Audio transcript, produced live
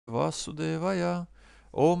Васудевая.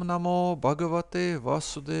 Ом намо Бхагавате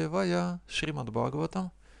Васудевая. Шримад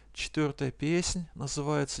Бхагаватам. 4-я песнь,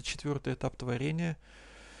 называется 4-й этап творения.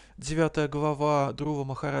 9 глава, Друва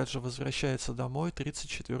Махараджа возвращается домой,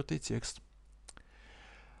 34-й текст.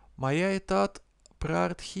 Мая этат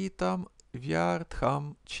прартхитам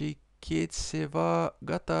вяртхам чикетсева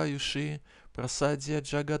гатаюши прасадья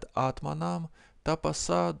джагат атманам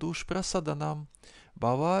тапаса душ прасаданам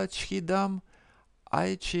бавачхидам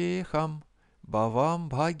айчехам бавам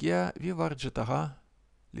бхагья виварджитага.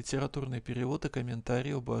 Литературный перевод и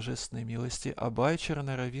комментарий о божественной милости Абай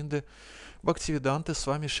Чаранаравинды Бхактивиданты с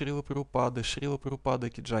вами Шрила Прабхупада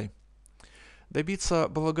Киджай. Добиться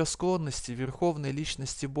благосклонности Верховной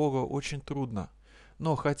Личности Бога очень трудно,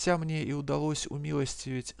 но хотя мне и удалось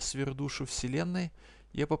умилостивить сверхдушу Вселенной,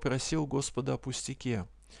 я попросил Господа о пустяке.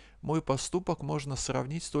 Мой поступок можно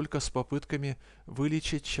сравнить только с попытками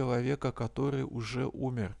вылечить человека, который уже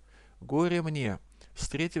умер. Горе мне!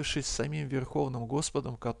 Встретившись с самим Верховным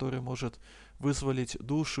Господом, который может вызволить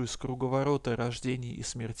душу из круговорота рождений и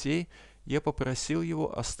смертей, я попросил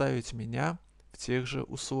его оставить меня в тех же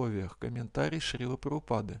условиях. Комментарий Шрилы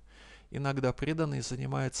Прабхупады. Иногда преданный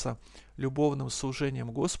занимается любовным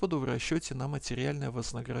служением Господу в расчете на материальное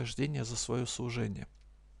вознаграждение за свое служение.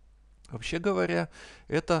 Вообще говоря,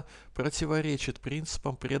 это противоречит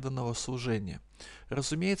принципам преданного служения.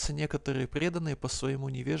 Разумеется, некоторые преданные по своему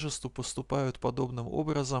невежеству поступают подобным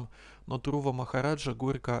образом, но Друва Махараджа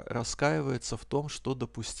горько раскаивается в том, что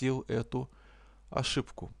допустил эту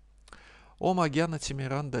ошибку. Ом агьяна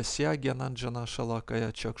тимиранда ся гьянанджана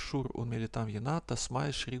шалакая чакшур умилитам яна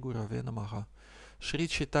тасмай шри гураве намаха. Шри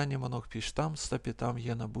чайтанья манох пиштам стапитам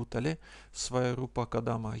йена бутале свая рупа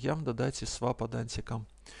кадама ям дадати свападантикам.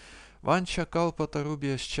 Ванча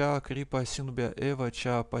калпатарубьяшча крипа синубя эва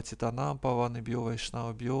ча патитанам паваныбьё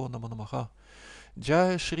вайшнавабьё наманамаха.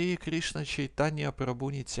 Джая Шри Кришна Чайтанья Прабху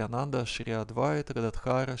Нитьянанда Шри Адвайта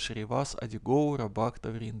Гададхара Шри Вас Адигоура Бхакта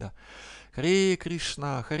Вринда. Харе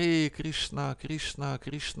Кришна, Кришна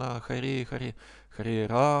Кришна, Харе Харе, Харе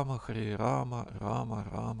Рама, Рама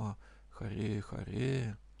Рама, Харе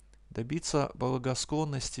Харе. Добиться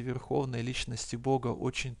благосклонности Верховной Личности Бога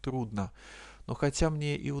очень трудно. Но хотя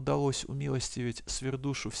мне и удалось умилостивить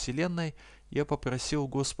сверхдушу Вселенной, я попросил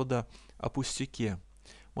Господа о пустяке.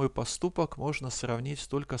 Мой поступок можно сравнить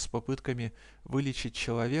только с попытками вылечить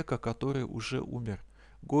человека, который уже умер.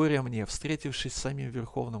 Горе мне, встретившись с самим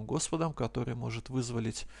Верховным Господом, который может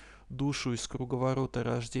вызволить душу из круговорота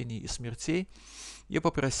рождений и смертей, я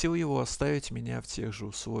попросил его оставить меня в тех же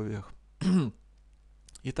условиях.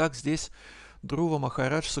 Итак, здесь Друва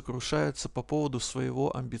Махарадж сокрушается по поводу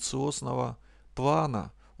своего амбициозного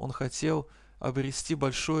плана. Он хотел обрести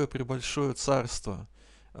большое-пребольшое царство.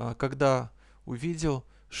 Когда увидел,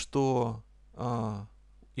 что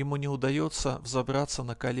ему не удается взобраться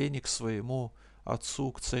на колени к своему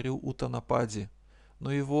отцу, к царю Утанапади,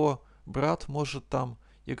 но его брат может там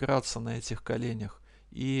играться на этих коленях.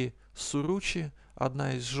 И Суручи,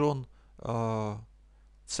 одна из жен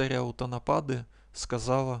царя Утанапады,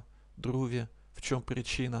 сказала Друве, в чем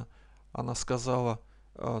причина. Она сказала: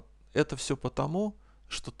 это все потому,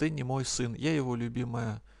 что ты не мой сын, я его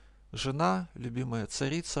любимая жена, любимая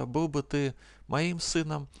царица. Был бы ты моим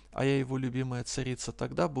сыном, а я его любимая царица,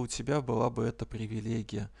 тогда бы у тебя была бы эта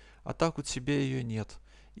привилегия. А так у тебя ее нет.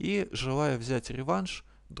 И, желая взять реванш,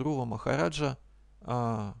 Друва Махараджа,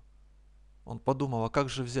 он подумал, а как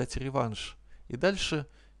же взять реванш? И дальше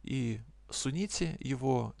и Сунити,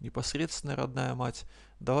 его непосредственная родная мать,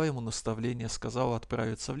 дала ему наставление, сказала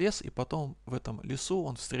отправиться в лес, и потом в этом лесу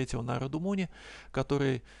он встретил Нараду Муни,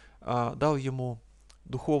 который дал ему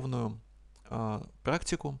духовную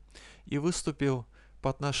практику и выступил по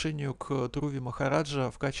отношению к Друве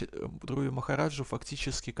Махараджу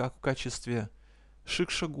фактически как в качестве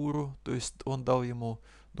Шикша-гуру, то есть он дал ему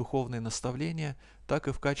духовные наставления, так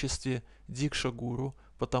и в качестве Дикша-гуру,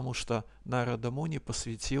 потому что Нарада Муни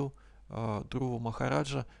посвятил Друву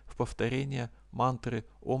Махараджа в повторение мантры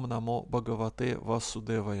 «Ом намо Бхагавате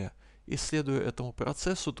Васудевая». Исследуя этому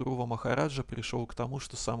процессу, Друва Махараджа пришел к тому,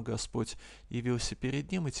 что сам Господь явился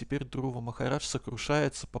перед ним, и теперь Друва Махарадж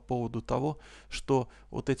сокрушается по поводу того, что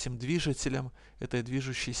вот этим движителем, этой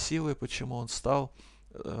движущей силой, почему он стал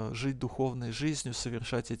жить духовной жизнью,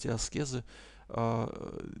 совершать эти аскезы,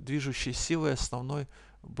 движущей силой основной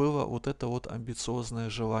было вот это вот амбициозное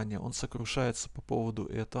желание. Он сокрушается по поводу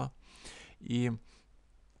этого. И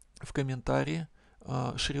в комментарии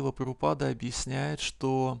Шрила Прабхупада объясняет,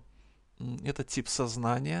 что этот тип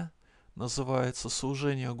сознания называется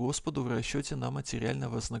служение Господу в расчете на материальное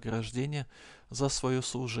вознаграждение за свое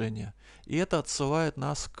служение. И это отсылает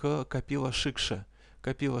нас к Капила Шикше.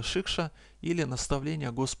 Капила Шикша или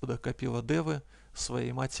наставление Господа Капила Девы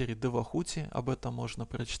своей матери Девахути. Об этом можно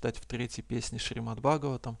прочитать в 3-й песне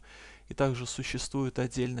Шримад-Бхагаватам. И также существует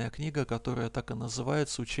отдельная книга, которая так и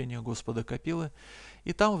называется «Учение Господа Капилы».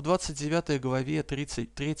 И там в 29 главе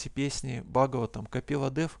 33 песни Бхагаватам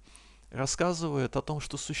Капила Дев рассказывает о том,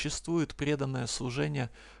 что существует преданное служение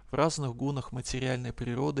в разных гунах материальной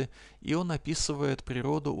природы, и он описывает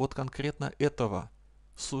природу от конкретно этого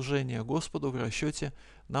служения Господу в расчете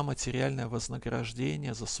на материальное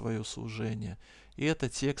вознаграждение за свое служение. И это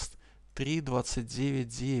текст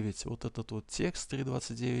 3.29.9, вот этот вот текст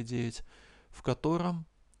 3.29.9, в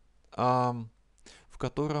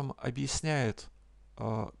котором объясняет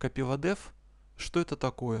Капиладев, что это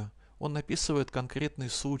такое. Он описывает конкретный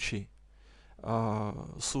случай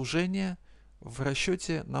служения в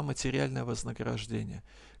расчете на материальное вознаграждение.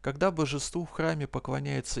 Когда божеству в храме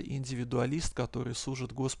поклоняется индивидуалист, который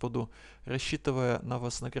служит Господу, рассчитывая на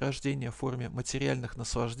вознаграждение в форме материальных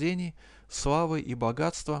наслаждений, славы и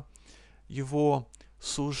богатства, его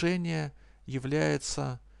служение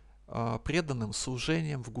является преданным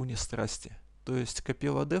служением в гуне страсти. То есть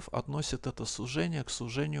Капиладев относит это служение к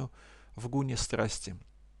служению в гуне страсти.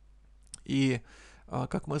 И,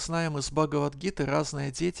 как мы знаем из Бхагавад-гиты,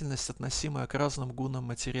 разная деятельность, относимая к разным гунам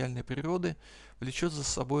материальной природы, влечет за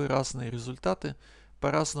собой разные результаты,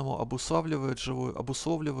 по-разному обуславливает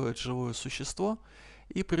живое существо,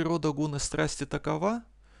 и природа гуны страсти такова,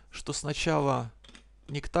 что сначала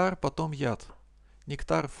нектар, потом яд.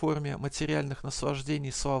 Нектар в форме материальных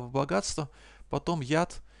наслаждений, славы, богатства, потом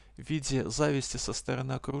яд в виде зависти со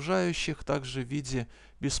стороны окружающих, также в виде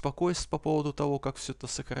беспокойств по поводу того, как все это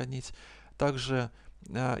сохранить, также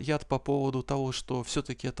яд по поводу того, что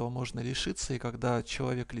все-таки этого можно лишиться, и когда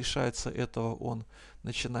человек лишается этого, он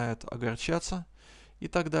начинает огорчаться, и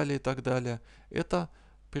так далее, и так далее. Это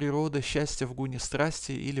природа счастья в гуне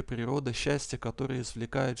страсти или природа счастья, которая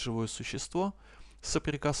извлекает живое существо,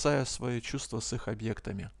 соприкасая свои чувства с их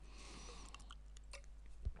объектами.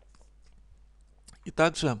 И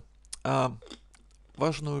также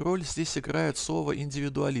важную роль здесь играет слово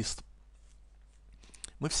 «индивидуалист».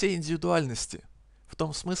 Мы все индивидуальности, в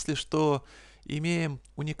том смысле, что имеем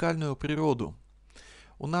уникальную природу.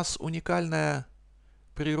 У нас уникальная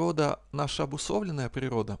природа, наша обусловленная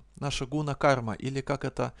природа, наша гуна-карма, или как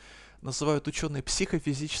это называют ученые,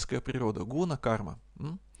 психофизическая природа, гуна-карма,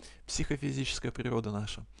 психофизическая природа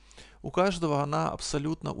наша. У каждого она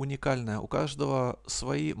абсолютно уникальная, у каждого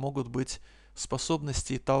свои могут быть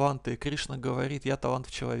способности и таланты. Кришна говорит: «Я талант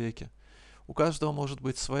в человеке». У каждого может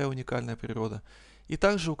быть своя уникальная природа. И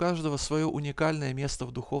также у каждого свое уникальное место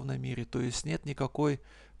в духовном мире. То есть нет никакой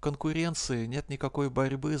конкуренции, нет никакой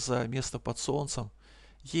борьбы за место под солнцем.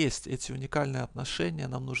 Есть эти уникальные отношения,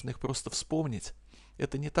 нам нужно их просто вспомнить.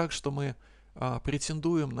 Это не так, что мы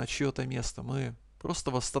претендуем на чье-то место. Мы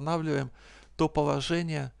просто восстанавливаем то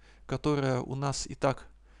положение, которое у нас и так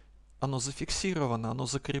оно зафиксировано, оно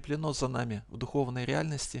закреплено за нами в духовной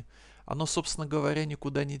реальности. Оно, собственно говоря,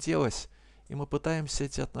 никуда не делось. И мы пытаемся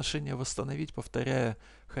эти отношения восстановить, повторяя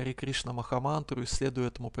Хари Кришна Махамантру, исследуя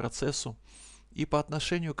этому процессу. И по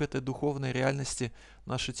отношению к этой духовной реальности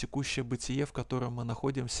наше текущее бытие, в котором мы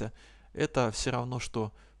находимся, это все равно,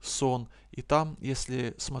 что сон. И там,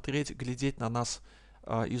 если смотреть, глядеть на нас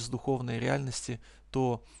из духовной реальности,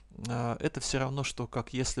 то это все равно, что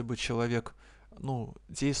как если бы человек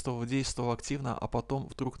действовал активно, а потом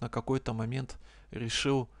вдруг на какой-то момент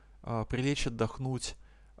решил прилечь отдохнуть,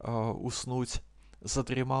 уснуть,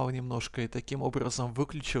 задремал немножко и таким образом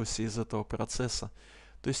выключился из этого процесса.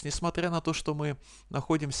 То есть, несмотря на то, что мы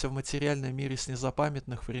находимся в материальном мире с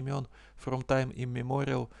незапамятных времен, from time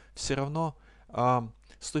immemorial, все равно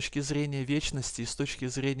с точки зрения вечности, с точки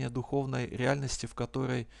зрения духовной реальности, в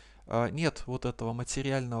которой нет вот этого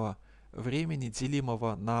материального времени,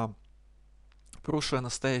 делимого на прошлое,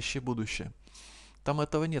 настоящее, будущее. Там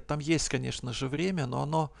этого нет. Там есть, конечно же, время, но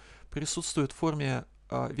оно присутствует в форме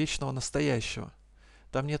вечного настоящего.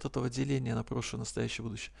 Там нет этого деления на прошлое, настоящее,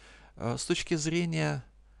 будущее. С точки зрения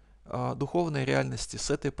духовной реальности,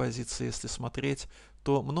 с этой позиции, если смотреть,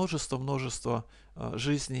 то множество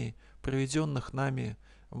жизней, проведенных нами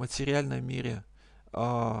в материальном мире,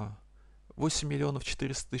 8 миллионов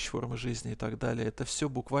 400 тысяч форм жизни и так далее, это все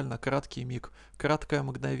буквально краткий миг, краткое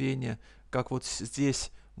мгновение, как вот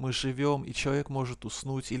здесь мы живем, и человек может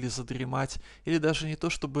уснуть или задремать, или даже не то,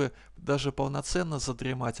 чтобы даже полноценно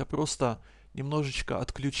задремать, а просто немножечко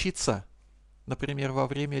отключиться, например, во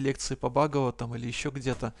время лекции по Бхагаватам или еще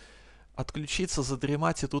где-то, отключиться,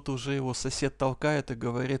 задремать, и тут уже его сосед толкает и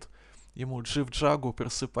говорит ему: «Джив-джагу,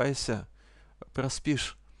 просыпайся,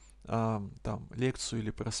 проспишь там лекцию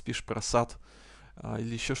или проспишь просад».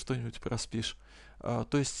 или еще что-нибудь проспишь. То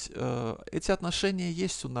есть эти отношения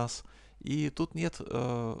есть у нас, и тут нет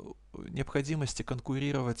необходимости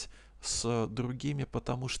конкурировать с другими,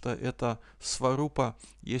 потому что это сварупа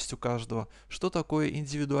есть у каждого. Что такое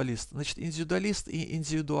индивидуалист? Значит, индивидуалист и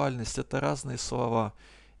индивидуальность – это разные слова.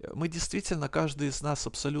 Мы действительно, каждый из нас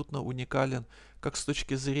абсолютно уникален, как с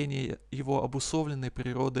точки зрения его обусловленной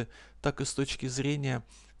природы, так и с точки зрения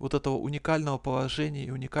вот этого уникального положения и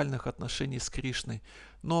уникальных отношений с Кришной.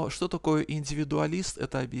 Но что такое индивидуалист,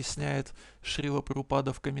 это объясняет Шрила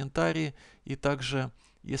Прабхупада в комментарии, и также,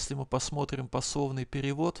 если мы посмотрим пословный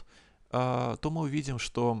перевод, то мы увидим,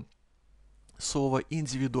 что слово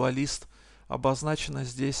индивидуалист обозначено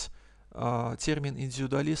здесь, термин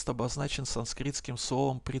индивидуалист обозначен санскритским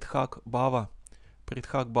словом придхак бава.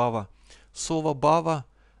 Придхак бава. Слово бава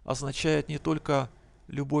означает не только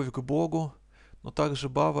любовь к Богу, но также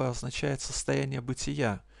бава означает состояние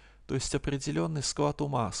бытия, то есть определенный склад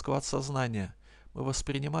ума, склад сознания. Мы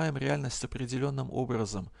воспринимаем реальность определенным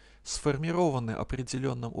образом, сформированы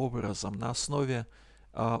определенным образом на основе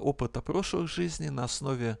опыта прошлых жизней, на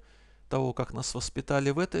основе того, как нас воспитали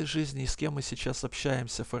в этой жизни и с кем мы сейчас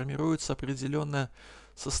общаемся, формируется определенное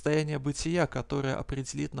состояние бытия, которое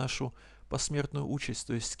определит нашу посмертную участь,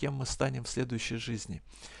 то есть с кем мы станем в следующей жизни.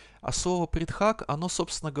 А слово «придхак», оно,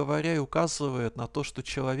 собственно говоря, и указывает на то, что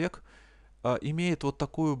человек имеет вот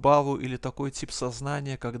такую баву или такой тип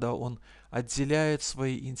сознания, когда он отделяет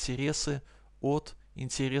свои интересы от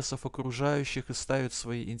интересов окружающих и ставит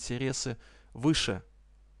свои интересы выше,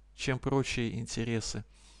 чем прочие интересы.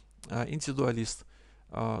 Индивидуалист,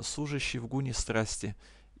 служащий в гуне страсти,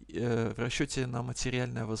 в расчете на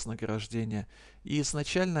материальное вознаграждение. И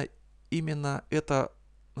изначально именно это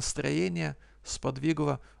настроение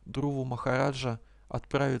сподвигло Друву Махараджа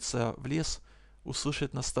отправиться в лес,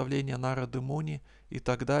 услышать наставления Нарады Муни и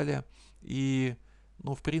так далее. И,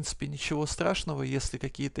 в принципе, ничего страшного, если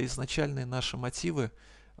какие-то изначальные наши мотивы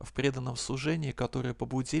в преданном служении, которые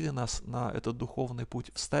побудили нас на этот духовный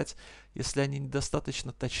путь встать, если они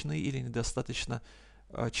недостаточно точны или недостаточно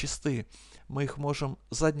чисты, мы их можем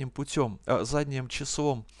задним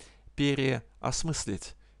числом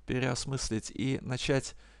переосмыслить и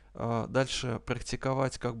начать дальше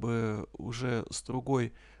практиковать как бы уже с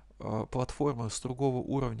другой платформы, с другого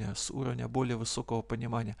уровня, с уровня более высокого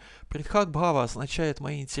понимания. Придхак бхава означает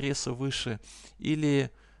 «мои интересы выше»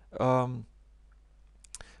 или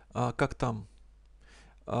как там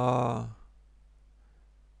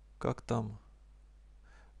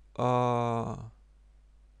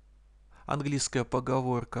английская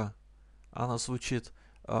поговорка, она звучит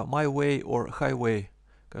my way or highway,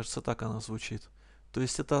 кажется, так она звучит. То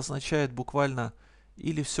есть это означает буквально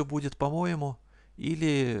или все будет по-моему,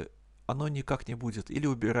 или оно никак не будет, или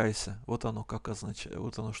убирайся. Вот оно как означает,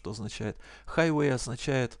 вот оно что означает. Highway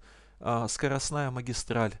означает скоростная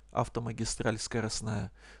магистраль, автомагистраль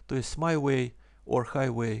скоростная. То есть my way or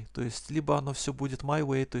highway, то есть либо оно все будет my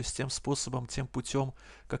way, то есть тем способом, тем путем,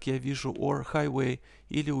 как я вижу, or highway,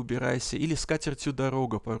 или убирайся, или скатертью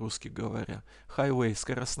дорога, по-русски говоря. Highway,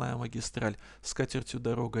 скоростная магистраль, скатертью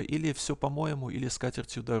дорога, или все по-моему, или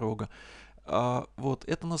скатертью дорога. Вот,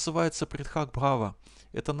 это называется придхак бхава,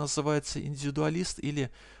 это называется индивидуалист, или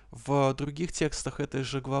в других текстах этой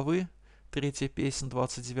же главы, 3 песнь,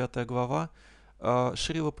 29 глава,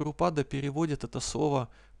 Шрила Прабхупада переводит это слово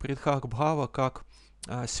придхак бхава как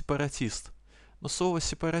сепаратист. Но слово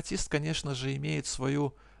сепаратист, конечно же, имеет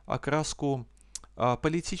свою окраску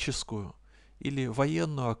политическую или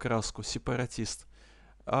военную окраску, сепаратист.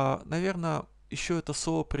 Наверное, еще это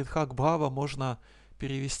слово придхак бхава можно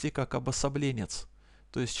перевести как обособленец.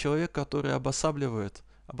 То есть человек, который обособливает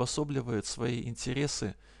свои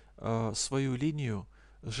интересы, свою линию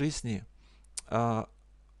жизни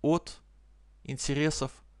от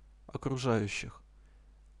интересов окружающих.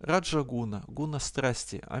 Раджа-гуна, гуна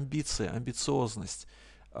страсти, амбиции, амбициозность.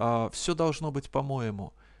 Все должно быть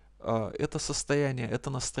по-моему. Это состояние, это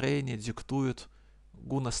настроение диктует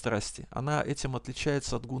гуна страсти. Она этим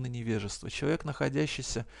отличается от гуны невежества. Человек,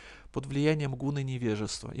 находящийся под влиянием гуны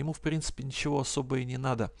невежества, ему, в принципе, ничего особо и не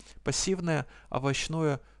надо. Пассивное,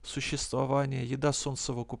 овощное существование, еда,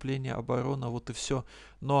 солнцевокупление, оборона, вот и все.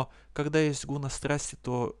 Но когда есть гуна страсти,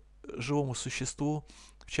 то живому существу,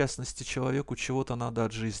 в частности человеку, чего-то надо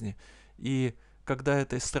от жизни. И когда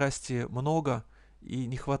этой страсти много и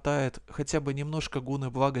не хватает хотя бы немножко гуны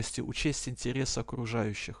благости учесть интересы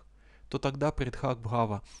окружающих, то тогда придхак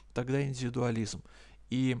бхава, тогда индивидуализм.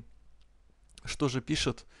 И что же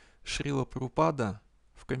пишет Шрила Прабхупада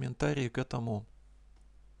в комментарии к этому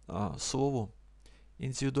слову?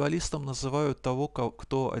 Индивидуалистом называют того,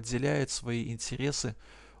 кто отделяет свои интересы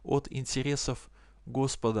от интересов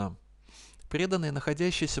Господа. Преданные,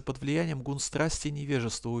 находящиеся под влиянием гун страсти и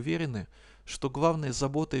невежества, уверены, что главной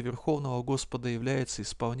заботой Верховного Господа является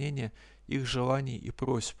исполнение их желаний и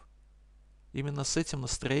просьб. Именно с этим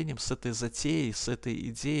настроением, с этой затеей, с этой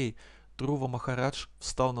идеей Друва Махарадж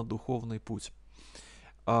встал на духовный путь.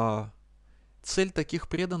 Цель таких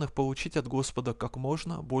преданных – получить от Господа как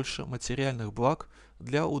можно больше материальных благ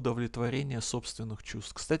для удовлетворения собственных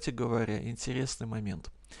чувств. Кстати говоря, интересный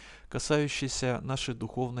момент, касающийся нашей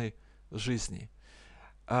духовной жизни.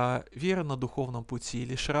 Вера на духовном пути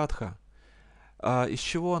или шрадха, из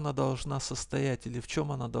чего она должна состоять или в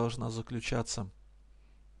чем она должна заключаться?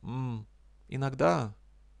 Иногда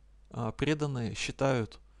преданные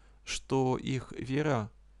считают, что их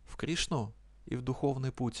вера в Кришну и в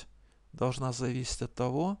духовный путь должна зависеть от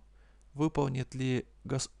того, выполнит ли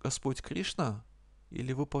Господь Кришна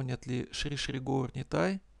или выполнит ли Шри Гаур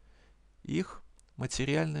Нитай их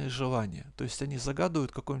материальные желания. То есть они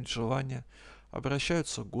загадывают какое-нибудь желание,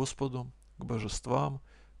 обращаются к Господу, к божествам,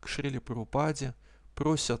 к Шриле Прабхупаде,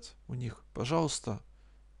 просят у них: пожалуйста,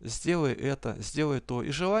 сделай это, сделай то.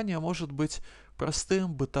 И желание может быть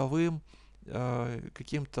простым, бытовым,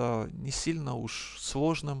 каким-то не сильно уж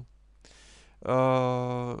сложным,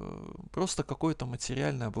 просто какое-то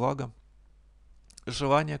материальное благо,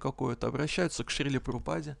 желание какое-то, обращаются к Шриле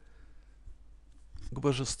Прабхупаде, к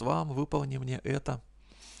божествам: выполни мне это,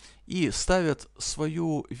 и ставят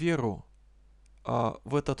свою веру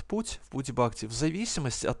в этот путь, в путь бхакти, в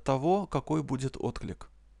зависимости от того, какой будет отклик.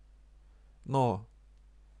 Но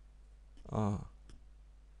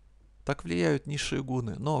так влияют низшие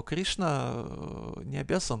гуны. Но Кришна не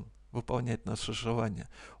обязан выполнять наши желания.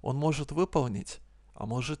 Он может выполнить, а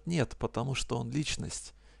может нет, потому что он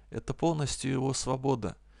личность. Это полностью его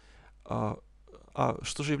свобода.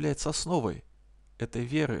 Что же является основой этой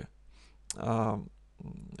веры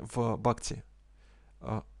в бхакти?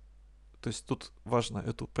 То есть тут важно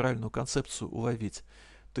эту правильную концепцию уловить.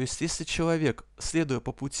 То есть если человек, следуя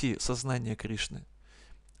по пути сознания Кришны,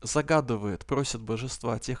 загадывает, просит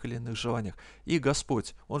божества о тех или иных желаниях, и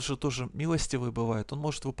Господь, он же тоже милостивый бывает, он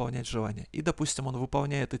может выполнять желания. И, допустим, он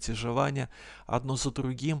выполняет эти желания одно за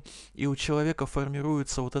другим, и у человека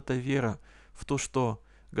формируется вот эта вера в то, что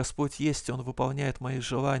Господь есть, и он выполняет мои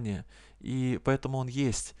желания, и поэтому он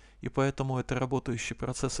есть, и поэтому это работающий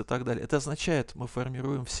процесс и так далее. Это означает, мы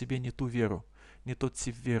формируем в себе не ту веру, не тот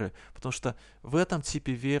тип веры, потому что в этом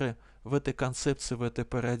типе веры, в этой концепции, в этой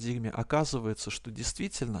парадигме оказывается, что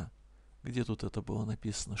действительно, где тут это было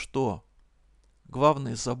написано, что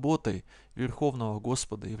главной заботой Верховного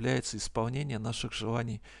Господа является исполнение наших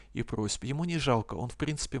желаний и просьб. Ему не жалко, он в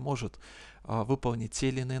принципе может выполнить те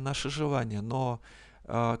или иные наши желания, но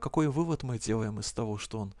какой вывод мы делаем из того,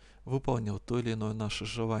 что он выполнил то или иное наше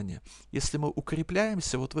желание? Если мы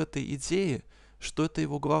укрепляемся вот в этой идее, что это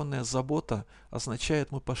его главная забота,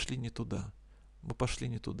 означает, мы пошли не туда. Мы пошли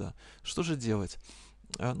не туда. Что же делать?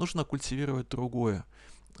 Нужно культивировать другое.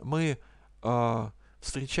 Мы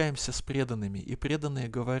встречаемся с преданными, и преданные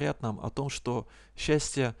говорят нам о том, что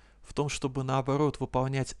счастье в том, чтобы наоборот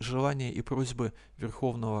выполнять желания и просьбы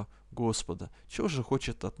Верховного Господа. Чего же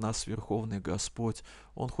хочет от нас Верховный Господь?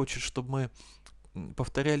 Он хочет, чтобы мы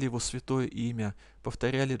повторяли Его святое имя,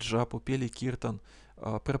 повторяли джапу, пели киртан,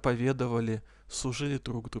 проповедовали, служили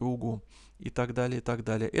друг другу и так далее, и так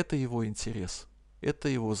далее. Это Его интерес, это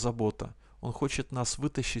Его забота. Он хочет нас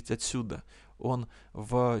вытащить отсюда. Он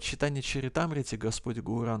в читании Чаритамрити, Господь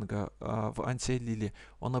Гауранга, в Антиалиле,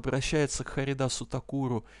 он обращается к Харидасу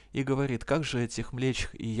Такуру и говорит: как же этих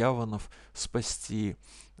млечих и яванов спасти?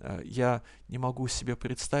 Я не могу себе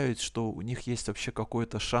представить, что у них есть вообще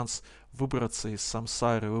какой-то шанс выбраться из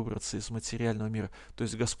самсары, выбраться из материального мира. То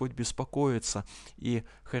есть Господь беспокоится, и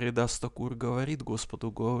Харидас Такур говорит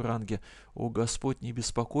Господу Гауранге: «О Господь, не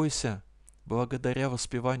беспокойся, благодаря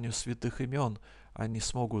воспеванию святых имен они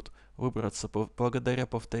смогут выбраться, благодаря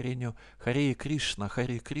повторению Харе Кришна,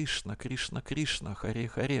 Кришна, Кришна, Харе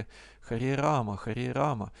Харе, Харе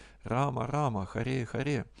Рама, Рама Рама, Харе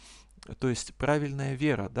Харе». То есть правильная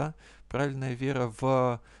вера, да? Правильная вера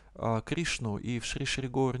в Кришну и в Шри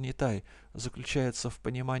Гаур Нитай заключается в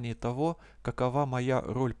понимании того, какова моя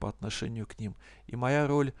роль по отношению к ним. И моя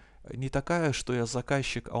роль не такая, что я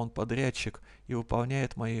заказчик, а он подрядчик и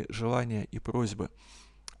выполняет мои желания и просьбы.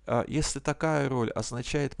 Если такая роль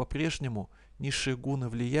означает по-прежнему, низшие гуны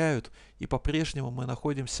влияют, и по-прежнему мы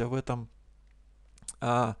находимся в этой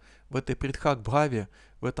придхак-бхаве,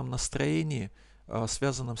 в этом настроении,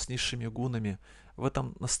 связанном с низшими гунами, в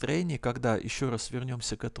этом настроении, когда, еще раз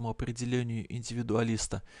вернемся к этому определению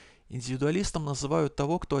индивидуалиста, индивидуалистом называют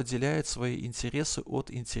того, кто отделяет свои интересы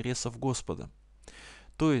от интересов Господа.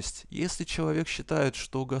 То есть, если человек считает,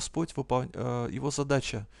 что Господь, его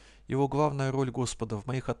задача, его главная роль Господа в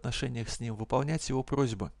моих отношениях с Ним, выполнять Его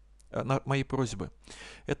просьбы, мои просьбы,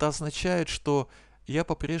 это означает, что я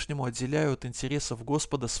по-прежнему отделяю от интересов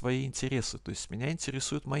Господа свои интересы, то есть меня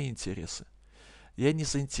интересуют мои интересы. Я не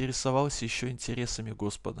заинтересовался еще интересами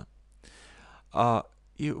Господа.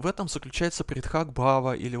 И в этом заключается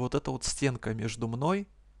придхак-бхава, или вот эта вот стенка между мной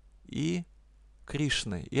и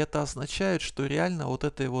Кришной. И это означает, что реально вот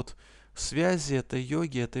этой вот связи, этой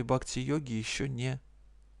йоги, этой бхакти-йоги еще не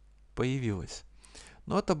появилась.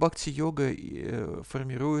 Но эта бхакти-йога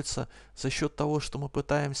формируется за счет того, что мы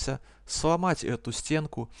пытаемся сломать эту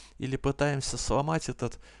стенку или пытаемся сломать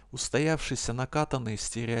этот устоявшийся накатанный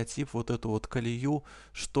стереотип, вот эту вот колею,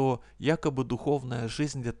 что якобы духовная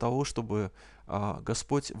жизнь для того, чтобы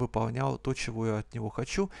Господь выполнял то, чего я от Него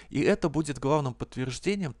хочу, и это будет главным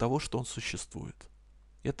подтверждением того, что Он существует.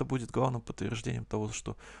 Это будет главным подтверждением того,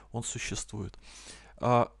 что Он существует.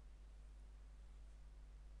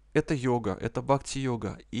 Это йога, это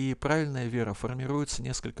бхакти-йога, и правильная вера формируется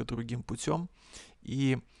несколько другим путем.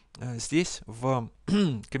 И здесь в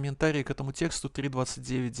комментарии к этому тексту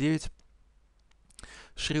 3.29.9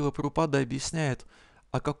 Шрила Прабхупада объясняет,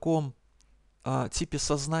 о каком типе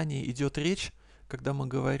сознания идет речь, когда мы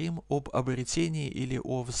говорим об обретении или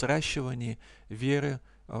о взращивании веры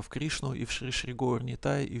в Кришну и в Шри Гаур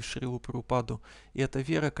Нитай и в Шрилу Прабхупаду. И эта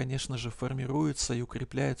вера, конечно же, формируется и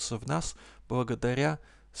укрепляется в нас благодаря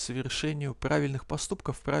совершению правильных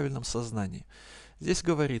поступков в правильном сознании. Здесь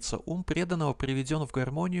говорится, ум преданного приведен в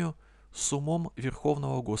гармонию с умом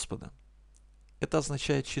Верховного Господа. Это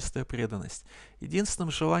означает чистая преданность.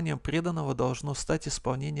 Единственным желанием преданного должно стать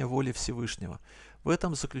исполнение воли Всевышнего. В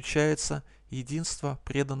этом заключается единство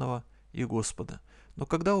преданного и Господа. Но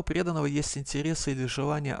когда у преданного есть интересы или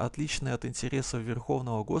желания, отличные от интересов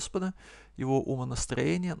Верховного Господа, его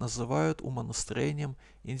умонастроение называют умонастроением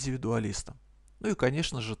индивидуалиста. Ну и,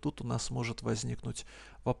 конечно же, тут у нас может возникнуть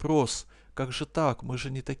вопрос, как же так, мы же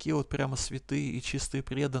не такие вот прямо святые и чистые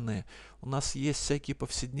преданные, у нас есть всякие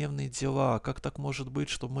повседневные дела, как так может быть,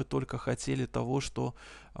 что мы только хотели того, что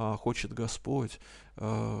хочет Господь?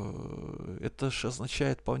 Это же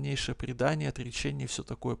означает полнейшее предание, отречение и все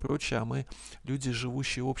такое прочее, а мы люди,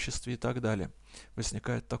 живущие в обществе и так далее.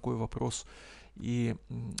 Возникает такой вопрос, и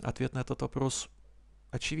ответ на этот вопрос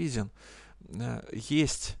очевиден.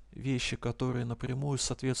 Есть вещи, которые напрямую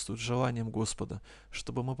соответствуют желаниям Господа,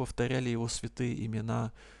 чтобы мы повторяли Его святые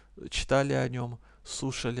имена, читали о Нем,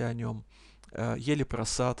 слушали о Нем, ели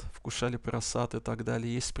прасад, вкушали прасад и так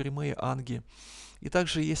далее. Есть прямые анги. И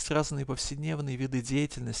также есть разные повседневные виды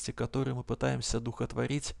деятельности, которые мы пытаемся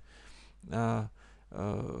одухотворить,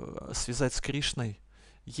 связать с Кришной.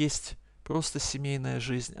 Есть просто семейная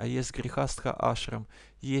жизнь, а есть грехастха ашрам,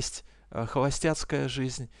 есть холостяцкая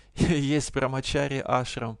жизнь, есть брамачари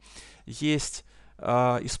ашрам, есть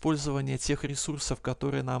использование тех ресурсов,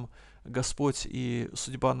 которые нам Господь и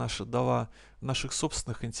судьба наша дала в наших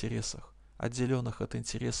собственных интересах, отделенных от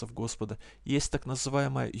интересов Господа. Есть так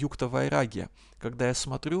называемая юкта-вайрагия, когда я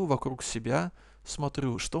смотрю вокруг себя,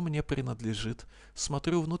 смотрю, что мне принадлежит,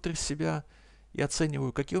 смотрю внутрь себя и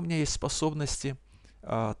оцениваю, какие у меня есть способности,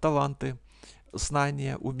 таланты,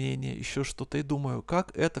 знания, умения, еще что-то, и думаю,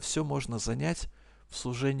 как это все можно занять в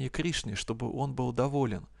служении Кришне, чтобы он был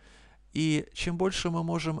доволен. И чем больше мы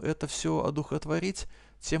можем это все одухотворить,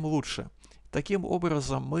 тем лучше. Таким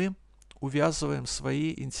образом мы увязываем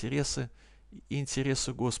свои интересы и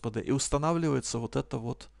интересы Господа, и устанавливается вот эта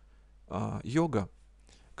вот йога.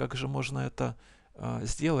 Как же можно это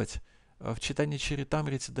сделать? В читании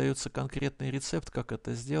Чаритамрити дается конкретный рецепт, как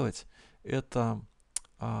это сделать. Это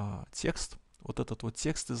текст, вот этот вот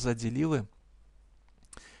текст из Аделилы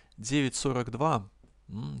 9.42,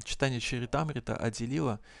 читание Чаритамрита,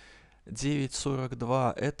 Аделила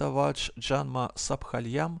 9.42, это вадж джанма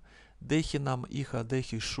сабхальям, дехинам иха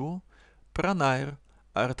дехишу, пранайр,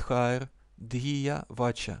 артхайр, дхия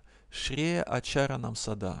вача, шрея ачаранам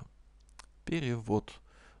сада. Перевод.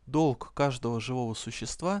 Долг каждого живого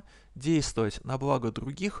существа действовать на благо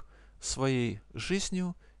других своей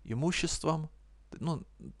жизнью, имуществом,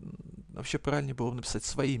 вообще правильнее было бы написать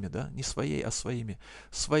своими, да, не своей, а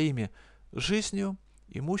своими жизнью,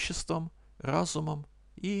 имуществом, разумом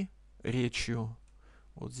и речью.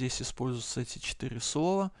 Вот здесь используются эти 4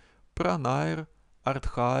 слова: пранайр,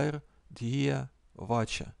 артхайр, дхия,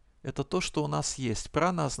 вача. Это то, что у нас есть.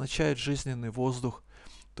 Прана означает жизненный воздух,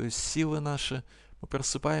 то есть силы наши. Мы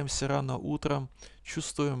просыпаемся рано утром,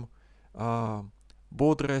 чувствуем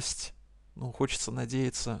бодрость, хочется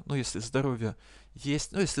надеяться, если здоровье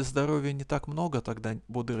есть, если здоровья не так много, тогда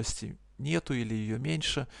бодрости нету или ее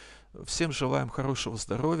меньше, Всем желаем хорошего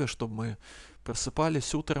здоровья, чтобы мы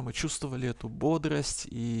просыпались утром и чувствовали эту бодрость.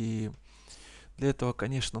 И для этого,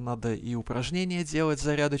 конечно, надо и упражнения делать,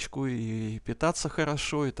 зарядочку, и питаться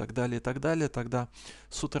хорошо, и так далее, и так далее. Тогда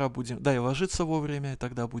с утра будем, да, и ложиться вовремя, и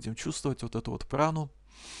тогда будем чувствовать вот эту вот прану.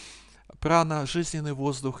 Прана — жизненный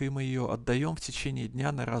воздух, и мы ее отдаем в течение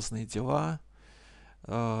дня на разные дела.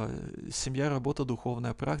 Семья, работа,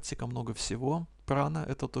 духовная практика, много всего. Прана —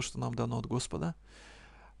 это то, что нам дано от Господа.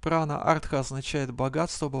 Прана, артха означает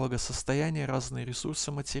богатство, благосостояние, разные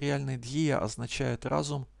ресурсы материальные. Дья означает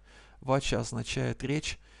разум. Вача означает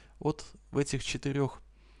речь. Вот в этих 4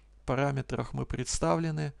 параметрах мы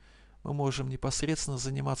представлены. Мы можем непосредственно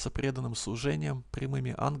заниматься преданным служением,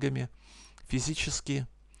 прямыми ангами, физически,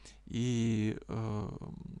 и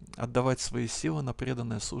отдавать свои силы на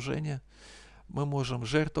преданное служение. Мы можем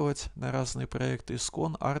жертвовать на разные проекты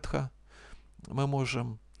искон, артха. Мы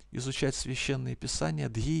можем изучать священные писания,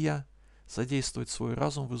 дхия, задействовать свой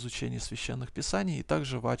разум в изучении священных писаний. И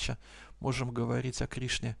также вача. Можем говорить о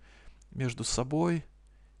Кришне между собой.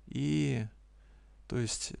 И, то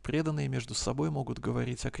есть, преданные между собой могут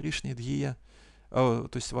говорить о Кришне, дхия, то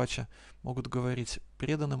есть вача, могут говорить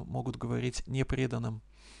преданным, могут говорить непреданным.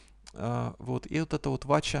 Вот. И вот эта вот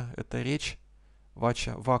вача, это речь,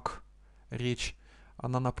 вача, вак, речь,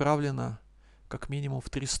 она направлена как минимум в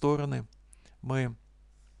 3 стороны. Мы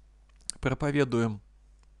проповедуем,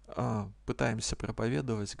 пытаемся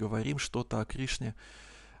проповедовать, говорим что-то о Кришне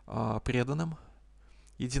преданным,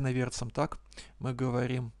 единоверцам, так. Мы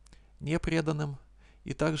говорим непреданным.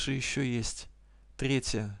 И также еще есть 3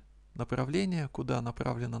 направление, куда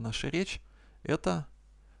направлена наша речь, это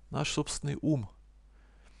наш собственный ум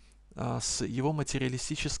с его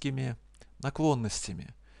материалистическими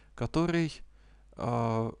наклонностями, который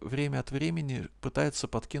время от времени пытается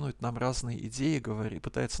подкинуть нам разные идеи,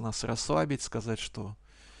 пытается нас расслабить, сказать, что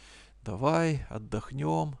давай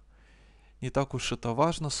отдохнем, не так уж это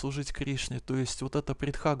важно служить Кришне. То есть вот это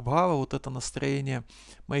придхак-бхава, вот это настроение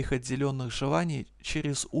моих отделенных желаний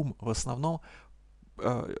через ум в основном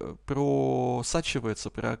просачивается,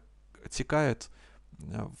 протекает,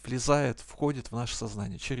 влезает, входит в наше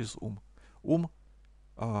сознание через ум. Ум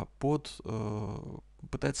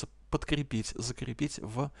пытается подкрепить, закрепить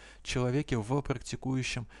в человеке, в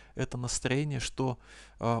практикующем это настроение, что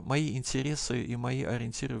мои интересы и мои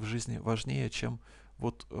ориентиры в жизни важнее, чем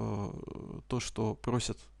вот то, что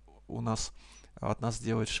просят от нас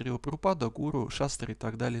делать Шрила Прабхупада, гуру, шастры и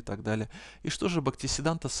так далее, и так далее. И что же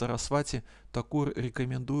Бхактисиданта Сарасвати Такур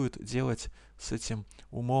рекомендует делать с этим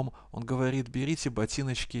умом? Он говорит: берите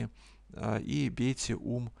ботиночки и бейте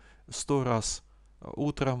ум 100 раз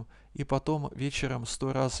утром, и потом вечером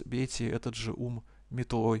 100 раз бейте этот же ум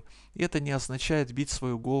метлой. И это не означает бить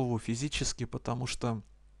свою голову физически, потому что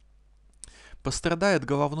пострадает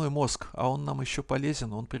головной мозг, а он нам еще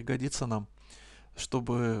полезен, он пригодится нам,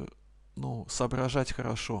 чтобы соображать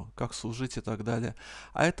хорошо, как служить и так далее.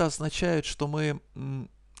 А это означает, что мы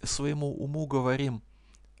своему уму говорим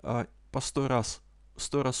по 100 раз.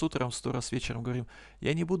 100 раз утром, 100 раз вечером говорим: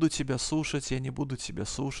 я не буду тебя слушать, я не буду тебя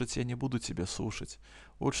слушать, я не буду тебя слушать.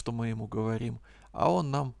 Вот что мы ему говорим. А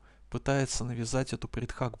он нам пытается навязать эту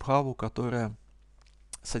придхак-бхаву, которая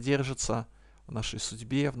содержится в нашей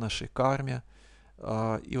судьбе, в нашей карме.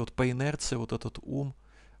 И вот по инерции вот этот ум.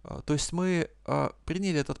 То есть мы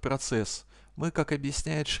приняли этот процесс. Мы, как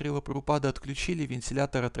объясняет Шрила Прабхупада, отключили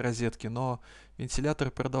вентилятор от розетки, но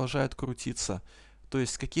вентилятор продолжает крутиться. То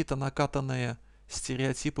есть какие-то накатанные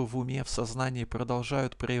стереотипы в уме, в сознании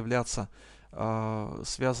продолжают проявляться,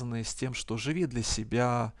 связанные с тем, что живи для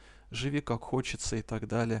себя, живи как хочется и так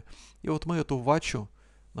далее. И вот мы эту вачу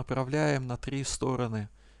направляем на 3 стороны.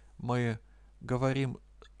 Мы говорим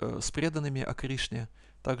с преданными о Кришне,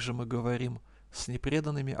 также мы говорим с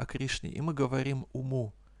непреданными о Кришне, и мы говорим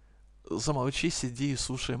уму: замолчи, сиди и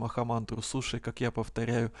слушай Махамантру, слушай, как я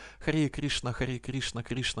повторяю: Харе Кришна, Кришна,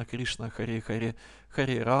 Кришна, Харе Харе,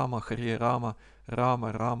 Харе Рама,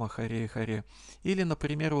 Рама Рама, Харе Харе. Или,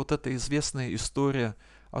 например, вот эта известная история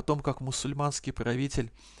о том, как мусульманский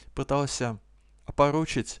правитель пытался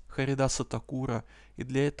опорочить Харидаса Такура, и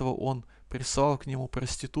для этого он прислал к нему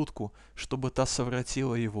проститутку, чтобы та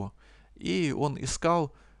совратила его. И он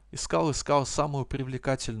искал самую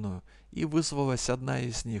привлекательную, и вызвалась одна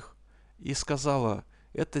из них, и сказала: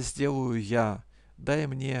 это сделаю я, дай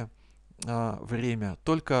мне время,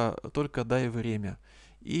 только дай время.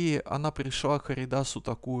 И она пришла к Харидасу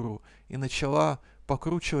Такуру и начала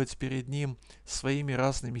покручивать перед ним своими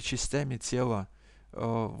разными частями тела,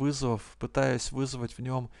 пытаясь вызвать в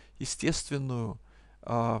нем естественную,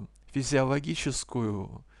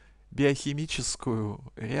 физиологическую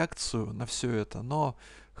биохимическую реакцию на все это, но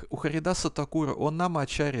у Харидаса Такура, он нам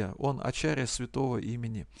ачарья, он ачарья святого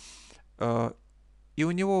имени. И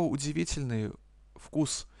у него удивительный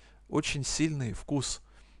вкус, очень сильный вкус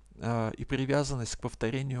и привязанность к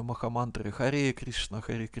повторению Махамантры. Харе Кришна,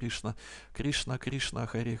 Кришна, Кришна,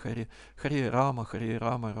 Харе, Харе Рама,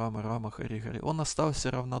 Рама Рама, Харе. Он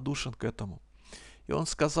остался равнодушен к этому. И он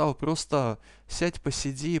сказал, просто сядь,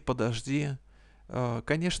 посиди, подожди.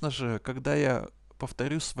 Конечно же, когда я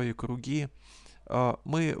повторю свои круги,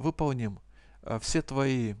 мы выполним все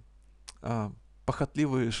твои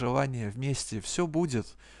похотливые желания вместе. Все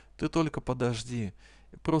будет, ты только подожди.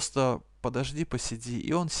 Просто подожди, посиди.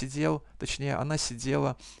 И он сидел, точнее, она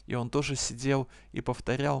сидела, и он тоже сидел и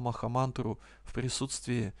повторял Махамантру в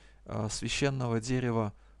присутствии священного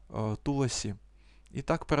дерева Туласи. И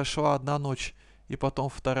так прошла одна ночь, и потом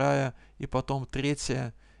вторая, и потом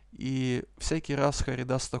третья. И всякий раз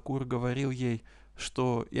Харидас Такур говорил ей,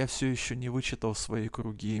 что я все еще не вычитал свои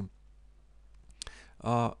круги.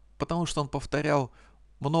 Потому что он повторял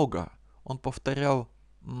много. Он повторял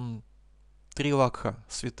 3 лакха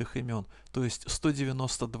святых имен, то есть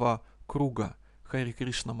 192 круга Хари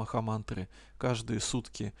Кришна Махамантры каждые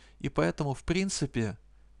сутки. И поэтому, в принципе,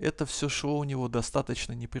 это все шло у него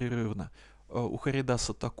достаточно непрерывно. У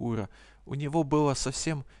Харидаса Такура. У него было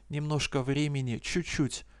совсем немножко времени,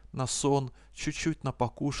 чуть-чуть на сон, чуть-чуть на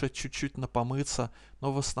покушать, чуть-чуть на помыться,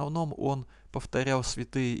 но в основном он повторял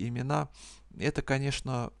святые имена. Это,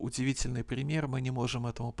 конечно, удивительный пример, мы не можем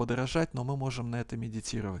этому подражать, но мы можем на это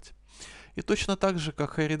медитировать. И точно так же,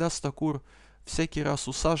 как Харидас Такур всякий раз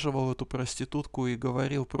усаживал эту проститутку и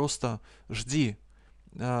говорил просто «жди»,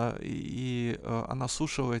 и она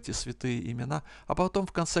слушала эти святые имена, а потом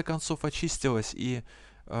в конце концов очистилась и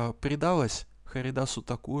предалась Харидасу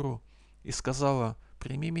Такуру и сказала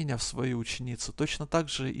 «прими меня в свою ученицу». Точно так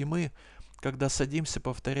же и мы, когда садимся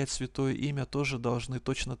повторять святое имя, тоже должны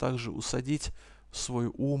точно так же усадить свой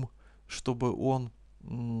ум, чтобы он,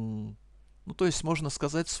 то есть можно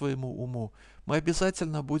сказать своему уму, мы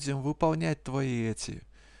обязательно будем выполнять твои эти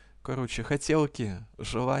хотелки,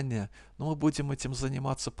 желания, но мы будем этим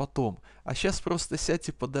заниматься потом. А сейчас просто сядь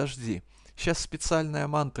и подожди. Сейчас специальная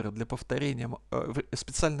мантра для повторения,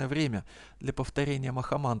 специальное время для повторения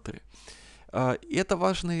Махамантры. И это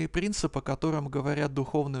важный принцип, о котором говорят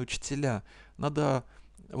духовные учителя. Надо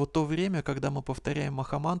вот то время, когда мы повторяем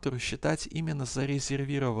Махамантру, считать именно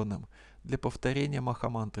зарезервированным для повторения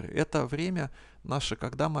Махамантры. Это время наше,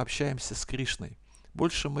 когда мы общаемся с Кришной.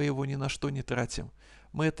 Больше мы его ни на что не тратим.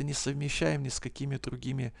 Мы это не совмещаем ни с какими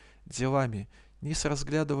другими делами, ни с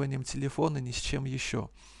разглядыванием телефона, ни с чем еще.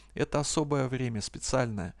 Это особое время,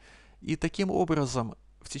 специальное. И таким образом,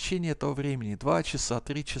 в течение этого времени, 2 часа,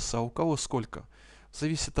 3 часа, у кого сколько,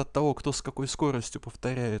 зависит от того, кто с какой скоростью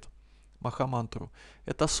повторяет Махамантру.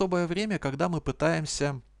 Это особое время, когда мы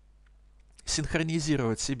пытаемся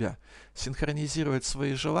синхронизировать себя, синхронизировать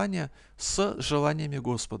свои желания с желаниями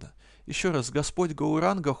Господа. Еще раз, Господь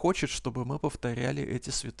Гауранга хочет, чтобы мы повторяли эти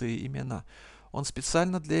святые имена. Он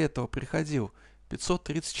специально для этого приходил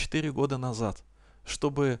 534 года назад,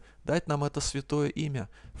 чтобы дать нам это святое имя,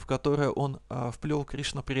 в которое он вплел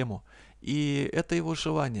Кришна Прему. И это его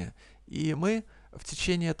желание. И мы в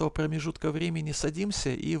течение этого промежутка времени садимся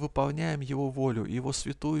и выполняем его волю, его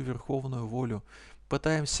святую верховную волю.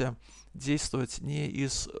 Пытаемся действовать не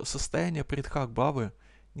из состояния придхак-бхавы,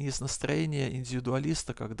 не из настроения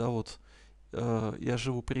индивидуалиста, когда я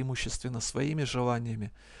живу преимущественно своими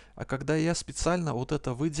желаниями, а когда я специально вот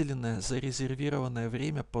это выделенное, зарезервированное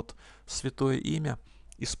время под святое имя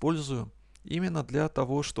использую именно для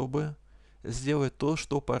того, чтобы сделать то,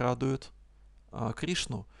 что порадует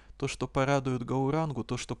Кришну, то, что порадует Гаурангу,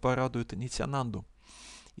 то, что порадует Нитянанду.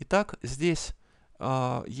 Итак, здесь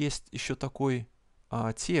есть еще такой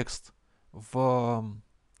текст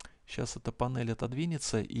Сейчас эта панель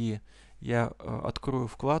отодвинется, и я открою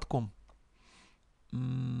вкладку.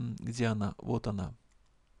 Где она? Вот она.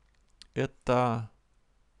 Нет,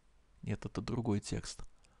 это другой текст.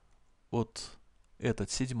 Вот этот,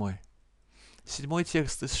 7. 7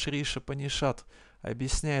 текст из Шри Шапанишат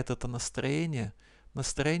объясняет это настроение.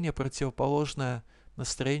 Настроение, противоположное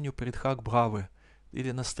настроению Придхак-бхавы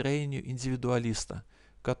или настроению индивидуалиста,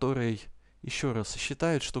 который, еще раз,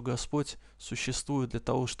 считает, что Господь существует для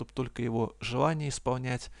того, чтобы только его желания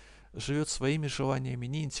исполнять, живет своими желаниями,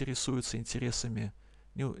 не интересуется интересами,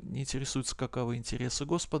 не интересуется, каковы интересы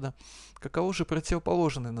Господа. Каково же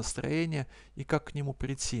противоположное настроение и как к нему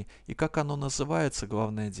прийти, и как оно называется,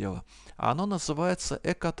 главное дело. А оно называется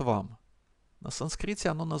экатвам. На санскрите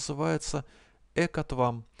оно называется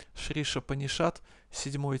экатвам. Шри Шапанишат,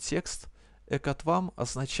 7 текст, Экатвам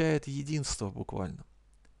означает единство буквально.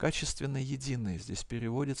 Качественно единое здесь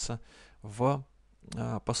переводится в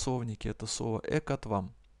пословнике это слово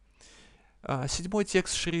экатвам. Седьмой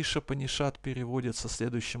текст Шри Шапанишат переводится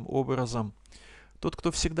следующим образом. Тот,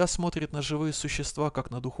 кто всегда смотрит на живые существа,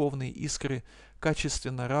 как на духовные искры,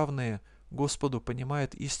 качественно равные Господу,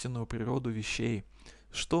 понимает истинную природу вещей,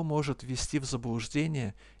 что может ввести в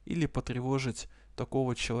заблуждение или потревожить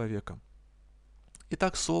такого человека.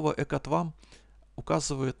 Итак, слово «экатвам»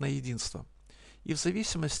 указывает на единство. И в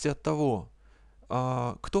зависимости от того,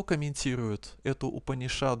 кто комментирует эту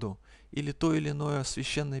Упанишаду или то или иное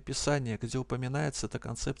священное писание, где упоминается эта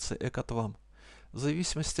концепция «экатвам», в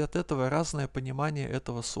зависимости от этого разное понимание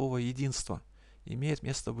этого слова «единство» имеет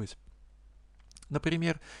место быть.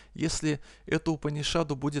 Например, если эту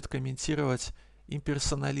Упанишаду будет комментировать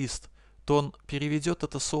имперсоналист, то он переведет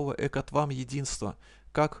это слово «экатвам» единство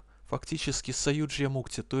как фактически саюджья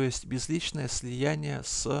мукти, то есть безличное слияние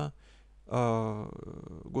с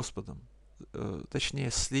Господом,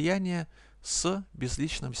 точнее слияние с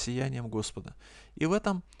безличным сиянием Господа. И в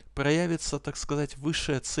этом проявится, так сказать,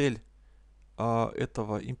 высшая цель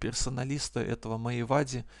этого имперсоналиста, этого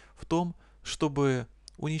майявади в том, чтобы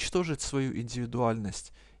уничтожить свою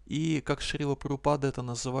индивидуальность и, как Шрила Прабхупада это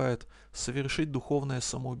называет, совершить духовное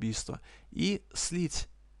самоубийство и слить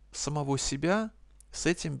самого себя с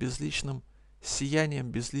этим безличным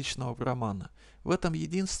сиянием безличного Брамана. В этом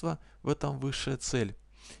единство, в этом высшая цель.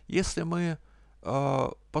 Если мы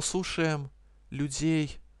послушаем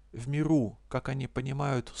людей в миру, как они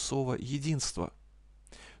понимают слово «единство»,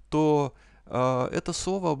 то это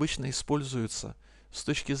слово обычно используется с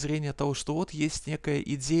точки зрения того, что вот есть некая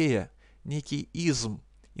идея, некий изм,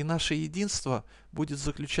 и наше единство будет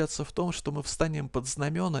заключаться в том, что мы встанем под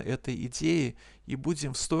знамена этой идеи и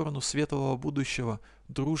будем в сторону светлого будущего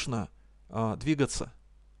дружно двигаться.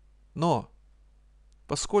 Но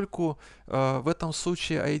поскольку в этом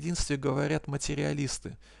случае о единстве говорят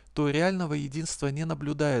материалисты, то реального единства не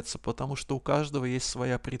наблюдается, потому что у каждого есть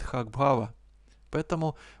своя придхак-бхава.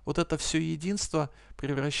 Поэтому вот это все единство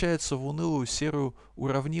превращается в унылую серую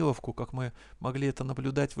уравниловку, как мы могли это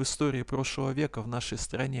наблюдать в истории прошлого века в нашей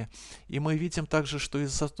стране. И мы видим также, что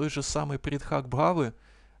из-за той же самой придхак-бхавы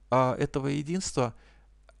этого единства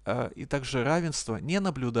и также равенства не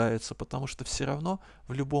наблюдается, потому что все равно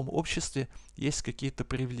в любом обществе есть какие-то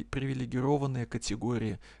привилегированные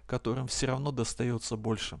категории, которым все равно достается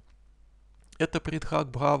больше. Это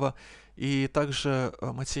придхак-бхава и также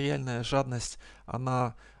материальная жадность,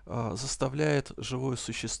 она заставляет живое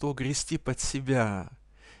существо грести под себя.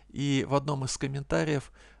 И в одном из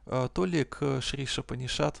комментариев то ли к Шри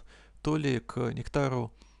Шапанишат, то ли к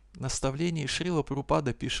нектару наставлений Шрила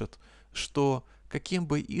Прабхупада пишет, что каким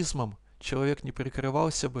бы измом человек не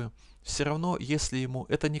прикрывался бы, все равно, если ему...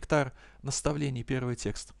 Это нектар наставлений, первый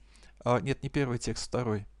текст. Нет, не первый текст,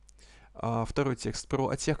 второй. Второй текст про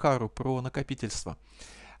атьякару, про накопительство.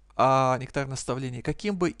 А нектар наставлений.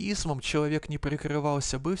 Каким бы измом человек не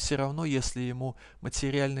прикрывался бы, все равно, если ему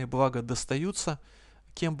материальные блага достаются,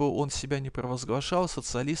 кем бы он себя не провозглашал,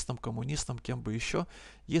 социалистом, коммунистом, кем бы еще,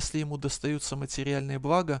 если ему достаются материальные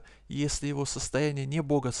блага, если его состояние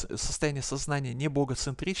сознания не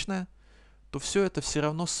богоцентричное, то все это все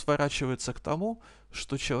равно сворачивается к тому,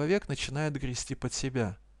 что человек начинает грести под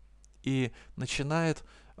себя и начинает,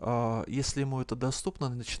 если ему это доступно,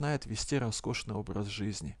 начинает вести роскошный образ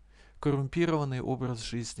жизни, коррумпированный образ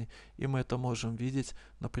жизни. И мы это можем видеть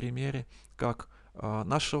на примере как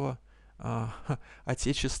нашего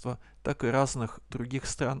Отечества, так и разных других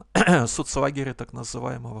стран, соцлагеря так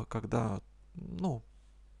называемого, когда,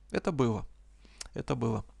 это было.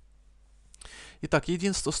 Итак,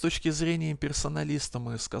 единство с точки зрения имперсоналиста,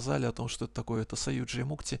 мы сказали о том, что это такое, это саюджи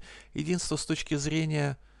мукти. Единство с точки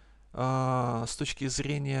зрения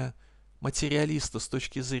материалиста, с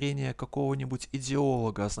точки зрения какого-нибудь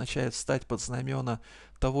идеолога, означает встать под знамена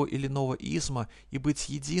того или иного изма и быть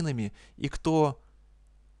едиными, и кто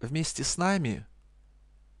вместе с нами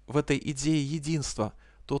в этой идее единства,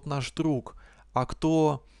 тот наш друг, а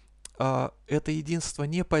кто это единство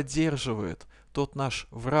не поддерживает, тот наш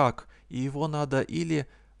враг, и его надо или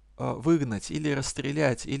выгнать, или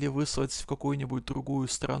расстрелять, или выслать в какую-нибудь другую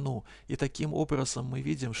страну. И таким образом мы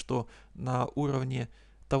видим, что на уровне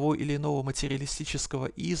того или иного материалистического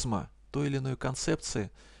изма, той или иной концепции,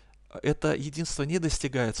 это единство не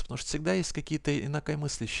достигается, потому что всегда есть какие-то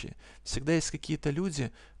инакомыслящие, всегда есть какие-то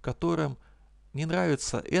люди, которым не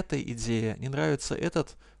нравится эта идея, не нравится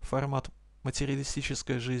этот формат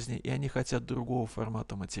материалистической жизни, и они хотят другого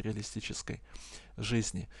формата материалистической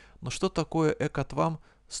жизни. Но что такое экатвам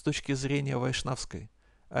с точки зрения вайшнавской?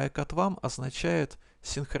 А экатвам означает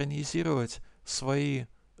синхронизировать свои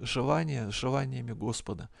желания с желаниями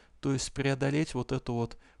Господа, то есть преодолеть вот эту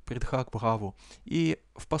вот придхак-бхаву. И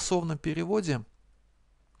в пословном переводе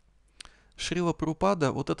Шрила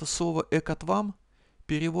Прабхупада вот это слово экатвам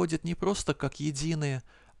переводит не просто как единое,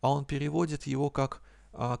 а он переводит его как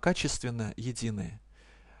качественно единое.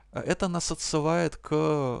 Это нас отсылает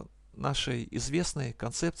к нашей известной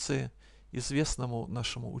концепции, известному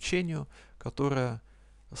нашему учению, которое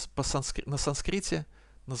на санскрите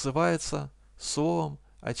называется словом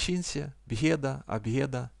ачинтия, бхеда,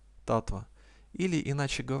 абхеда, татва. Или,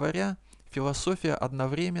 иначе говоря, философия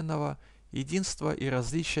одновременного единства и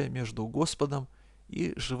различия между Господом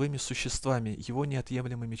и живыми существами, его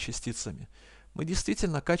неотъемлемыми частицами. Мы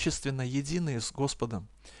действительно качественно едины с Господом,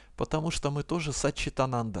 потому что мы тоже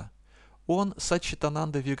саччитананда. Он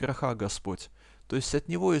саччитананда виграха, Господь. То есть от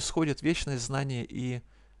него исходит вечность знания и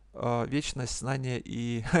я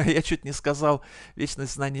чуть не сказал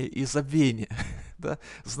вечность знания и забвения, да?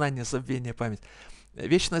 Знание, забвение, память.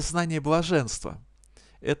 Вечность знания и блаженства.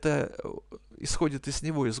 Это исходит из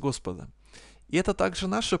него, из Господа. И это также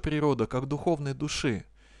наша природа, как духовной души,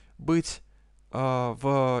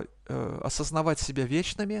 осознавать себя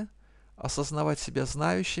вечными, осознавать себя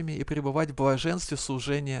знающими и пребывать в блаженстве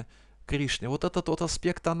служения Кришне. Вот этот вот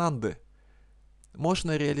аспект ананды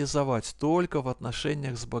можно реализовать только в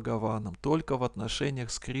отношениях с Бхагаваном, только в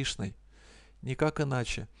отношениях с Кришной, никак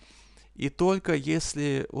иначе. И только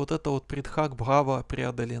если вот эта вот придхак-бхава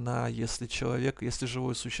преодолена, если человек, если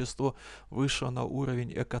живое существо вышло на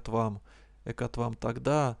уровень экатвам,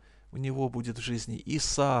 тогда у него будет в жизни и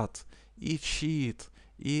сад, и чит,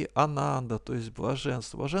 и ананда, то есть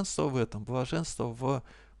блаженство. Блаженство в этом, блаженство в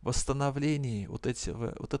восстановлении вот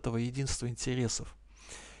этого единства интересов.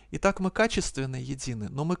 Итак, мы качественно едины,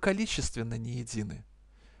 но мы количественно не едины.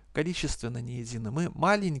 Количественно не едины. Мы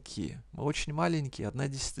маленькие, мы очень маленькие,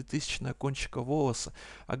 1/100000 кончика волоса,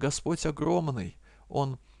 а Господь огромный,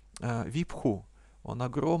 Он випху, Он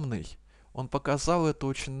огромный. Он показал это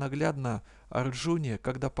очень наглядно Арджуне,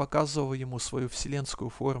 когда показывал ему свою вселенскую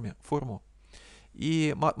форму.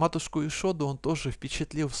 И матушку Ишоду он тоже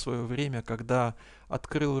впечатлил в свое время, когда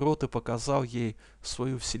открыл рот и показал ей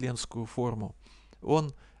свою вселенскую форму.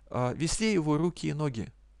 Везде его руки и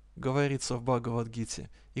ноги, говорится в Бхагавад-гите,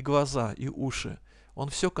 и глаза, и уши. Он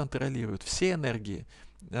все контролирует, все энергии.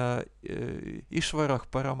 Ишварах,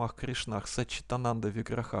 Парамах, Кришнах, Сачитананда,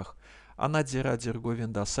 Виграхах, Анадирадир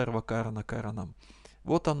Говинда, Сарвакарана Каранам.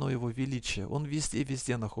 Вот оно его величие. Он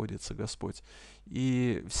везде находится, Господь.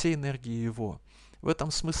 И все энергии его. В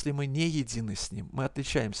этом смысле мы не едины с ним, мы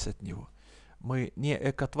отличаемся от него. Мы не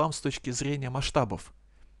экатвам с точки зрения масштабов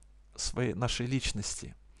нашей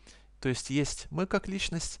личности. То есть мы как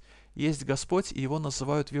личность, есть Господь, и его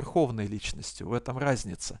называют верховной личностью. В этом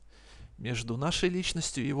разница между нашей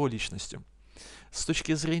личностью и его личностью. С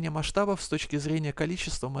точки зрения масштабов, с точки зрения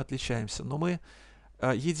количества мы отличаемся, но мы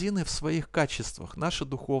едины в своих качествах. Наша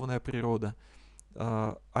духовная природа,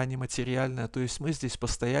 а не материальная. То есть мы здесь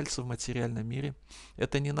постояльцы в материальном мире.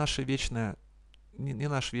 Это не наш вечный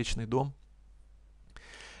дом.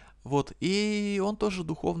 Вот. И он тоже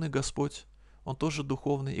духовный Господь. Он тоже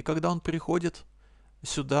духовный. И когда он приходит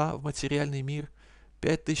сюда, в материальный мир,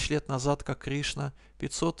 5000 лет назад, как Кришна,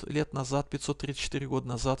 500 лет назад, 534 года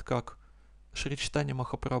назад, как Шри Чайтанья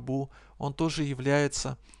Махапрабху, он тоже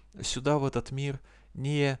является сюда, в этот мир,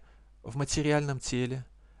 не в материальном теле,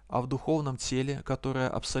 а в духовном теле, которое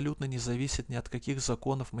абсолютно не зависит ни от каких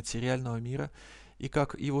законов материального мира. И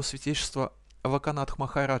как его святейшество Локанатх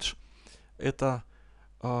Махарадж это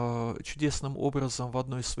чудесным образом в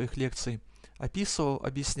одной из своих лекций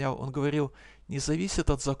объяснял, он говорил, не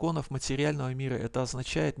зависит от законов материального мира. Это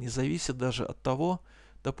означает, не зависит даже от того,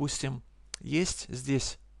 допустим, есть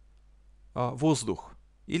здесь воздух,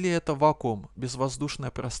 или это вакуум,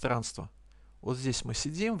 безвоздушное пространство. Вот здесь мы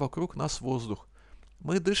сидим, вокруг нас воздух.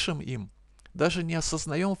 Мы дышим им, даже не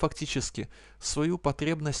осознаем фактически свою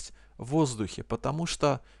потребность в воздухе, потому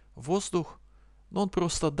что воздух, он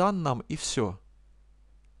просто дан нам и все.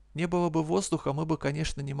 Не было бы воздуха, мы бы,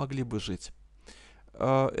 конечно, не могли бы жить.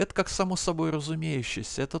 Это как само собой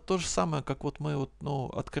разумеющееся. Это то же самое, как вот мы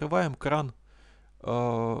открываем кран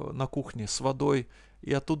на кухне с водой,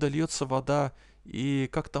 и оттуда льется вода, и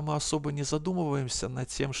как-то мы особо не задумываемся над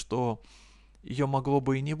тем, что ее могло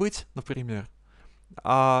бы и не быть, например.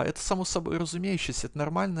 А это само собой разумеющееся, это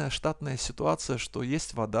нормальная штатная ситуация, что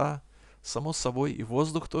есть вода, само собой и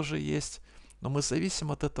воздух тоже есть, но мы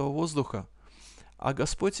зависим от этого воздуха. А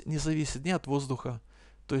Господь не зависит ни от воздуха,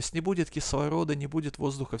 То есть не будет кислорода, не будет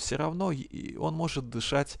воздуха, все равно и он может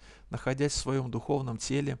дышать, находясь в своем духовном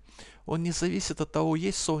теле. Он не зависит от того,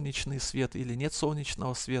 есть солнечный свет или нет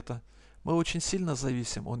солнечного света. Мы очень сильно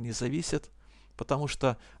зависим, он не зависит, потому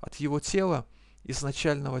что от его тела,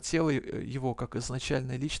 изначального тела, его как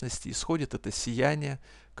изначальной личности исходит это сияние,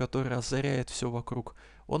 которое озаряет все вокруг.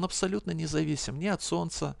 Он абсолютно независим ни от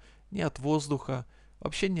солнца, ни от воздуха,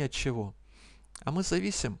 вообще ни от чего. А мы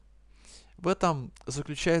зависим. В этом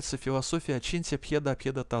заключается философия Ачинтья Пхеда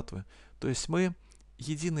Абхеда Татвы. То есть мы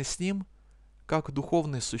едины с ним, как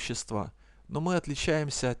духовные существа, но мы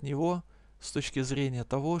отличаемся от него с точки зрения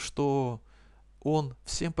того, что он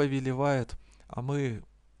всем повелевает, а мы,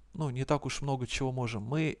 не так уж много чего можем.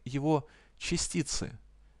 Мы его частицы.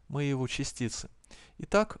 Мы его частицы.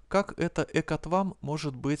 Итак, как это экатвам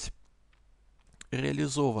может быть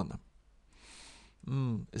реализовано?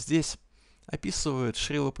 Здесь описывает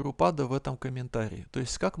Шрила Прабхупада в этом комментарии. То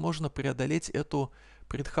есть, как можно преодолеть эту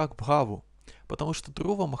придхак-бхаву. Потому что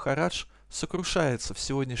Друва Махарадж сокрушается в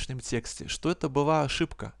сегодняшнем тексте, что это была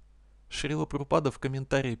ошибка. Шрила Прабхупада в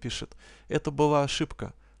комментарии пишет, это была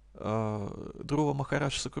ошибка. Друва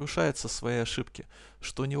Махарадж сокрушается в своей ошибке,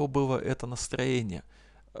 что у него было это настроение,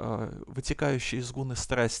 вытекающее из гуны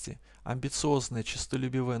страсти, амбициозное,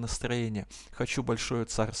 честолюбивое настроение «хочу большое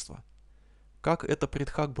царство». Как это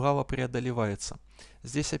придхак-бхава преодолевается?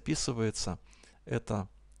 Здесь описывается эта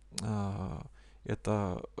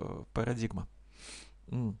парадигма.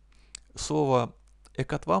 Слово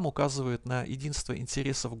 «экатвам» указывает на единство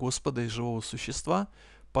интересов Господа и живого существа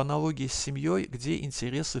по аналогии с семьей, где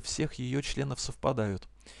интересы всех ее членов совпадают,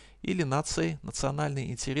 или нацией,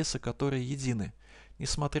 национальные интересы, которые едины,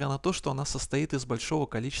 несмотря на то, что она состоит из большого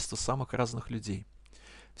количества самых разных людей.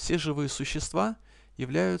 Все живые существа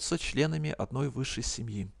являются членами одной высшей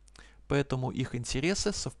семьи, поэтому их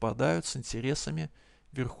интересы совпадают с интересами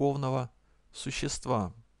верховного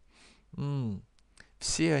существа.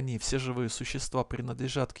 Все живые существа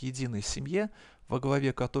принадлежат к единой семье, во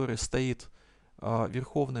главе которой стоит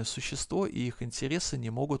верховное существо, и их интересы не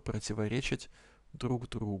могут противоречить друг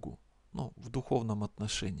другу. В духовном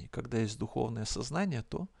отношении. Когда есть духовное сознание,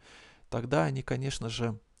 то тогда они, конечно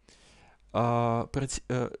же, тогда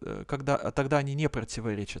они не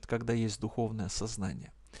противоречат, когда есть духовное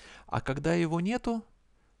сознание. А когда его нету,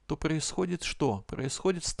 то происходит что?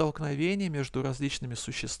 Происходит столкновение между различными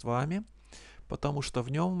существами, потому что в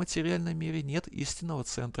нем в материальном мире нет истинного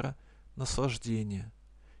центра наслаждения.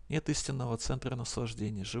 Нет истинного центра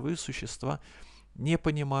наслаждения. Живые существа не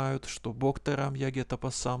понимают, что Боктарам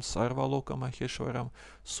Ягетапасам, Сарва Лока Махешварам,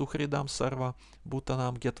 Сухридам Сарва,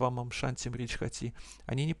 Бутанам Гетвамам Шантим Ричхати.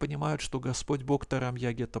 Они не понимают, что Господь Боктарам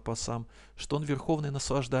Ягетапасам, что Он верховный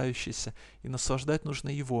наслаждающийся, и наслаждать нужно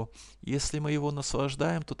Его. Если мы Его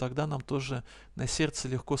наслаждаем, то тогда нам тоже на сердце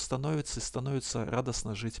легко становится и становится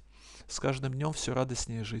радостно жить. С каждым днем все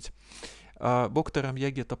радостнее жить. Боктарам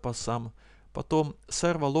Ягетапасам. Потом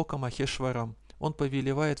Сарва Лока Махешварам. Он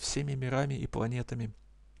повелевает всеми мирами и планетами.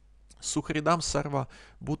 Сухридам Сарва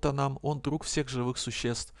Бутанам, он друг всех живых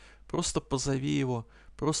существ. Просто позови его,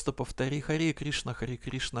 просто повтори Харе Кришна,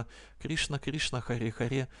 Кришна Кришна, Харе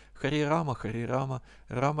Харе, Харе Рама,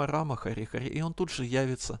 Рама Рама, Харе Харе. И он тут же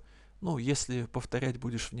явится, если повторять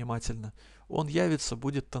будешь внимательно. Он явится,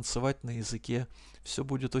 будет танцевать на языке, все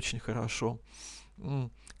будет очень хорошо.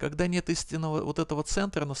 Когда нет истинного вот этого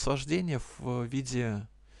центра наслаждения в виде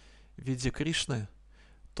Кришны,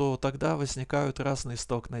 то тогда возникают разные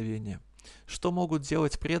столкновения. Что могут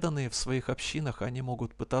делать преданные в своих общинах? Они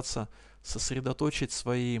могут пытаться сосредоточить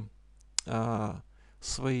свои разные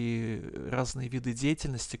виды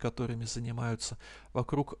деятельности, которыми занимаются,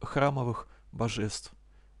 вокруг храмовых божеств.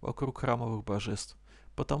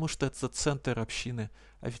 Потому что это центр общины,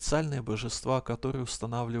 официальные божества, которые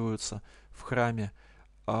устанавливаются в храме,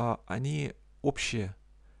 они общие,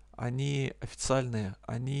 они официальные,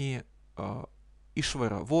 они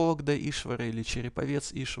Ишвара, Вологда Ишвара или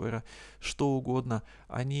Череповец Ишвара, что угодно,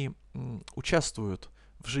 они участвуют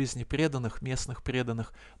в жизни преданных, местных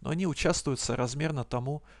преданных, но они участвуют соразмерно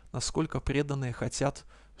тому, насколько преданные хотят,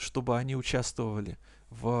 чтобы они участвовали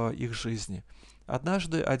в их жизни.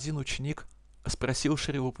 Однажды один ученик спросил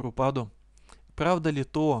Шрилу Прабхупаду, правда ли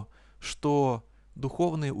то, что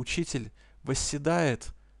духовный учитель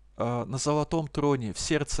восседает на золотом троне в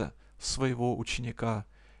сердце своего ученика.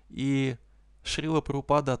 И Шрила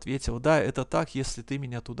Прабхупада ответил, да, это так, если ты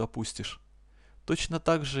меня туда пустишь. Точно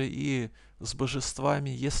так же и с божествами,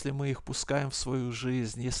 если мы их пускаем в свою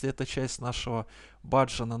жизнь, если это часть нашего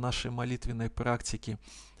баджана, нашей молитвенной практики,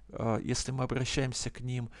 если мы обращаемся к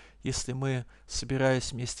ним, если мы,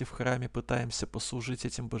 собираясь вместе в храме, пытаемся послужить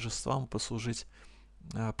этим божествам, послужить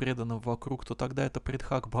преданным вокруг, то тогда эта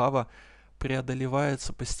придхак-бхава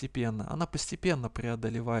преодолевается постепенно. Она постепенно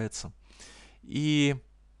преодолевается. И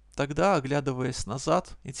тогда, оглядываясь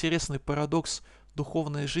назад, интересный парадокс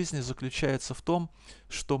духовной жизни заключается в том,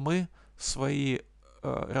 что мы свои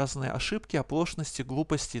разные ошибки, оплошности,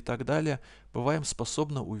 глупости и так далее бываем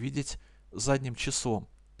способны увидеть задним числом.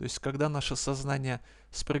 То есть, когда наше сознание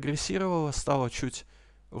спрогрессировало, стало чуть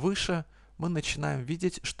выше, мы начинаем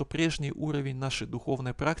видеть, что прежний уровень нашей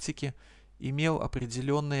духовной практики имел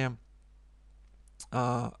определенные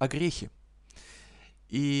огрехи.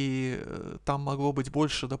 И там могло быть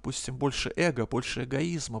больше, допустим, больше эго, больше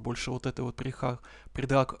эгоизма, больше вот этой вот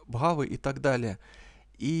придрак-бхавы и так далее.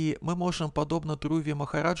 И мы можем, подобно Друве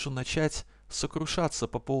Махараджу, начать сокрушаться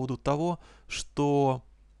по поводу того, что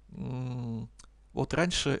вот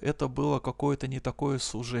раньше это было какое-то не такое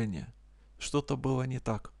служение, что-то было не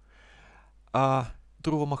так. А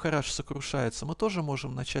Друва Махарадж сокрушается, мы тоже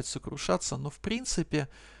можем начать сокрушаться, но в принципе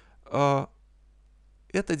это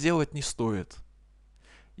делать не стоит.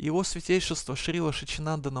 Его святейшество Шрила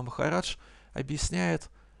Шичинандана Махарадж объясняет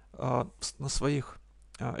на своих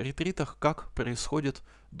ретритах, как происходит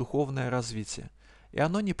духовное развитие. И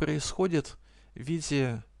оно не происходит в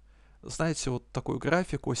виде, знаете, вот такой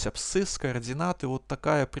график, ось абсцисс, координаты, вот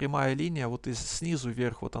такая прямая линия, вот снизу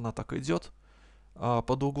вверх вот она так идет,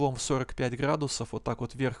 под углом в 45 градусов, вот так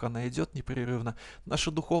вот вверх она идет непрерывно.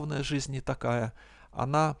 Наша духовная жизнь не такая.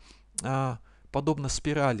 Она подобна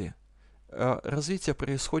спирали. Развитие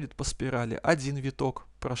происходит по спирали. Один виток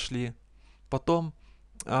прошли, потом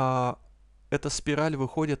эта спираль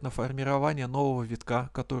выходит на формирование нового витка,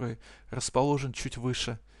 который расположен чуть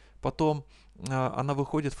выше. Потом она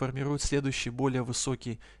выходит, формирует следующий, более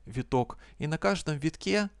высокий виток. И на каждом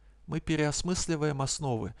витке мы переосмысливаем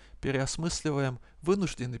основы,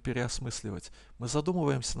 вынуждены переосмысливать. Мы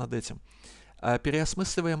задумываемся над этим.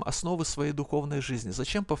 Переосмысливаем основы своей духовной жизни.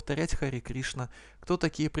 Зачем повторять Харе Кришна? Кто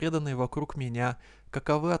такие преданные вокруг меня?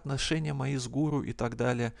 Каковы отношения мои с гуру и так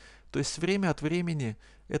далее? То есть время от времени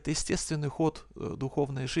это естественный ход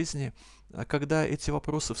духовной жизни, когда эти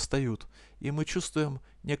вопросы встают. И мы чувствуем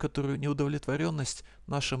некоторую неудовлетворенность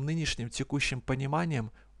нашим нынешним текущим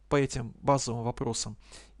пониманием по этим базовым вопросам.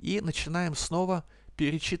 И начинаем снова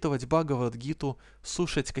перечитывать Бхагавад-гиту,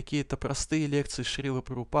 слушать какие-то простые лекции Шрилы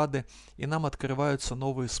Прабхупады, и нам открываются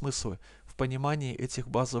новые смыслы в понимании этих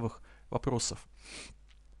базовых вопросов.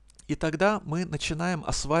 И тогда мы начинаем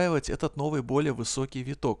осваивать этот новый, более высокий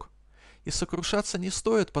виток. И сокрушаться не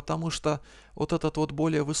стоит, потому что вот этот вот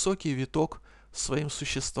более высокий виток своим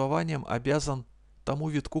существованием обязан тому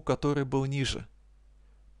витку, который был ниже.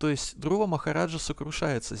 То есть Друва Махараджа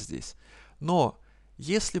сокрушается здесь. Но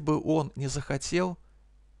если бы он не захотел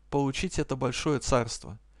получить это большое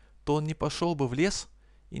царство, то он не пошел бы в лес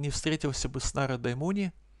и не встретился бы с Нарадой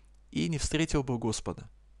Муни и не встретил бы Господа.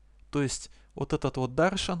 То есть вот этот вот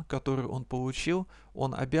даршан, который он получил,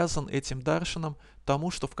 он обязан этим даршаном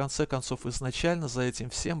тому, что в конце концов изначально за этим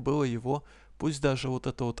всем было его, пусть даже вот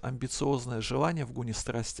это вот амбициозное желание в гуне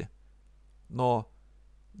страсти. Но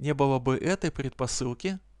не было бы этой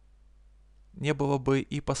предпосылки, не было бы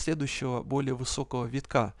и последующего более высокого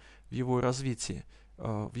витка в его развитии,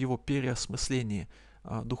 в его переосмыслении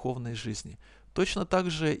духовной жизни. Точно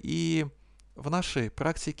так же и в нашей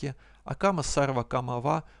практике Акама Сарва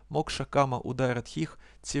Камава, Мокша Кама Ударатхих,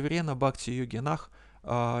 Тиврена Бхакти Йогинах,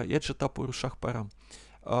 Яджита Пурушах Парам.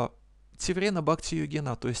 Тиврена Бхакти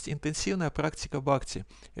Йогина, то есть интенсивная практика бхакти,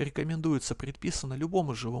 рекомендуется, предписана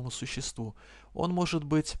любому живому существу. Он может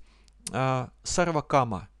быть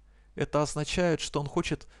Сарвакама. Это означает, что он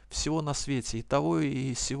хочет всего на свете, и того,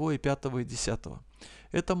 и сего, и пятого, и десятого.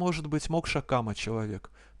 Это может быть мокша-кама человек,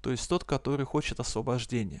 то есть тот, который хочет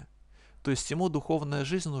освобождения. То есть ему духовная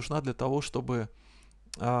жизнь нужна для того, чтобы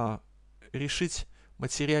решить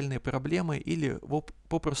материальные проблемы или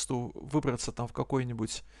попросту выбраться там в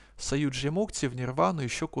какой-нибудь саюджи-мукти, в нирвану,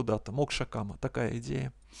 еще куда-то. Мокша-кама, такая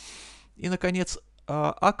идея. И, наконец,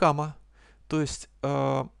 акама, то есть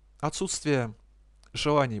отсутствие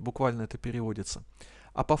желаний, буквально это переводится.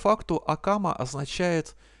 А по факту акама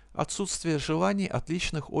означает отсутствие желаний,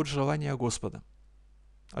 отличных от желания Господа.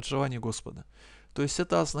 От желания Господа. То есть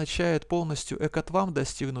это означает полностью экатвам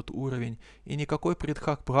достигнут уровень, и никакой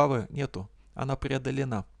придхак-бхавы нету, она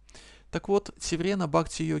преодолена. Так вот, Тиврена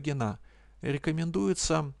Бхакти Йогина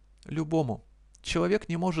рекомендуется любому. Человек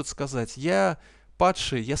не может сказать: я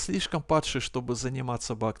падший, я слишком падший, чтобы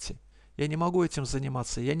заниматься бхакти. Я не могу этим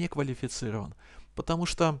заниматься, я не квалифицирован. Потому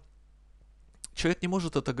что Человек не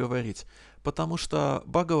может это говорить, потому что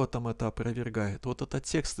Бхагаватам это опровергает. Вот этот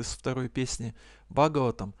текст из второй песни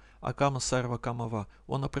Бхагаватам «Акама сарва камава»,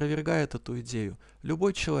 он опровергает эту идею.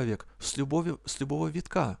 Любой человек с любого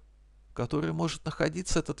витка, который может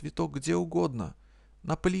находиться этот виток где угодно,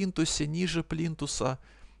 на плинтусе, ниже плинтуса,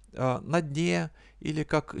 на дне, или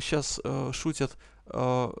как сейчас шутят,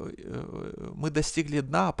 мы достигли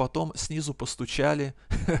дна, а потом снизу постучали,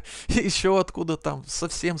 еще откуда там,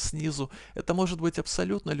 совсем снизу. Это может быть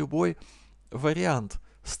абсолютно любой вариант.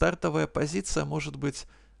 Стартовая позиция может быть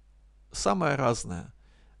самая разная.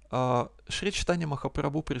 Шри Чайтанья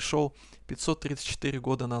Махапрабху пришел 534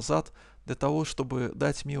 года назад для того, чтобы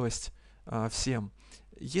дать милость всем.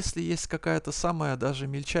 Если есть какая-то самая даже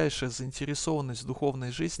мельчайшая заинтересованность в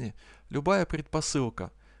духовной жизни, любая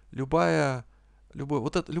предпосылка, любое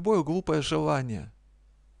глупое желание,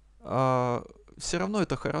 все равно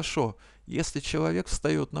это хорошо, если человек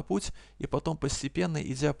встает на путь и потом постепенно,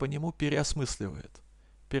 идя по нему, переосмысливает.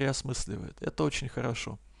 Это очень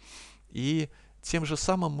хорошо. И тем же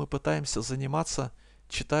самым мы пытаемся заниматься,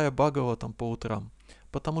 читая Бхагаватам по утрам.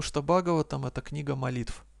 Потому что Бхагаватам — это книга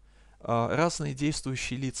молитв. Разные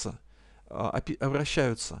действующие лица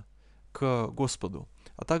обращаются к Господу,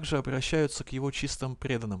 а также обращаются к Его чистым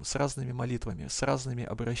преданным с разными молитвами, с разными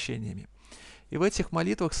обращениями. И в этих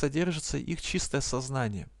молитвах содержится их чистое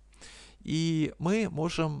сознание. И мы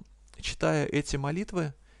можем, читая эти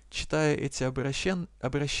молитвы, читая эти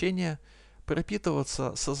обращения,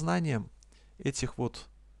 пропитываться сознанием этих вот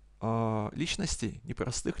личностей,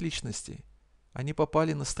 непростых личностей. Они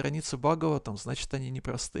попали на страницу Бхагаватам, значит, они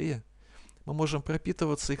непростые. Мы можем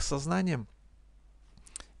пропитываться их сознанием,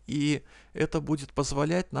 и это будет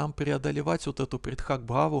позволять нам преодолевать вот эту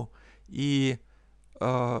предхак-бхаву и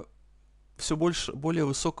все более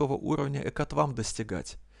высокого уровня экатвам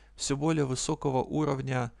достигать, все более высокого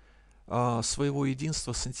уровня своего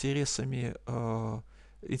единства с интересами,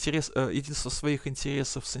 единства своих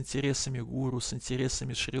интересов с интересами гуру, с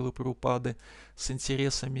интересами Шрилы Прабхупады, с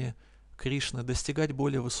интересами Кришны, достигать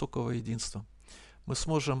более высокого единства. Мы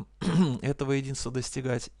сможем этого единства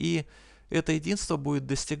достигать, и это единство будет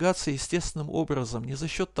достигаться естественным образом, не за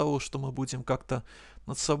счет того, что мы будем как-то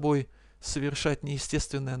над собой совершать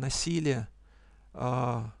неестественное насилие,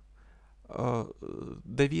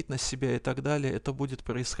 давить на себя и так далее. Это будет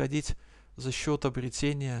происходить за счет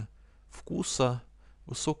обретения вкуса,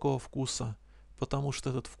 высокого вкуса, потому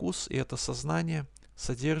что этот вкус и это сознание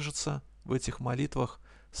содержится в этих молитвах,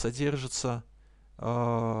 содержится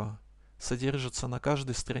на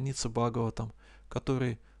каждой странице Бхагаватам,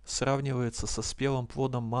 который сравнивается со спелым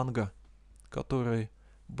плодом манго, который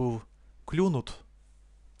был клюнут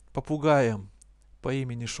попугаем по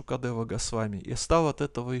имени Шукадева Госвами и стал от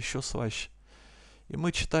этого еще слаще. И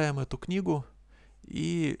мы читаем эту книгу,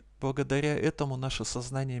 и благодаря этому наше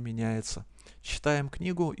сознание меняется. Читаем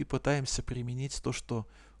книгу и пытаемся применить то, что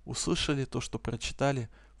услышали, то, что прочитали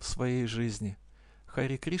в своей жизни.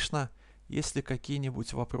 Хари Кришна, есть ли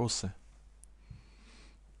какие-нибудь вопросы?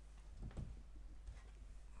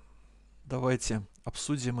 Давайте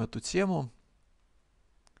обсудим эту тему.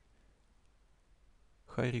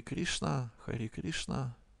 Хари Кришна, Хари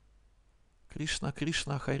Кришна, Кришна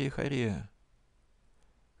Кришна, Хари Хари,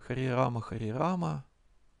 Хари Рама,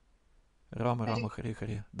 Рама Рама, Хари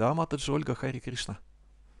Хари. Да, Матаджи Ольга, Хари Кришна.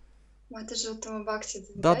 Матаджи Уттама Бхакти,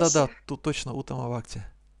 Да, тут точно Уттама Бхакти.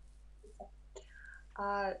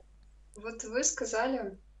 Вот вы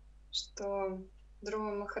сказали, что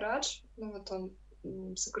Друва Махарадж, он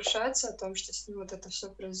сокрушается о том, что с ним вот это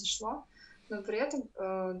все произошло, но при этом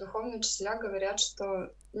духовные учителя говорят,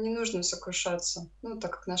 что не нужно сокрушаться,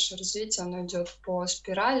 так как наше развитие, оно идет по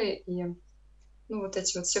спирали, и вот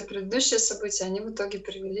эти вот все предыдущие события, они в итоге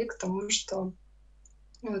привели к тому, что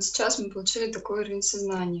вот сейчас мы получили такой уровень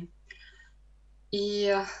сознания.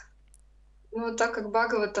 И так как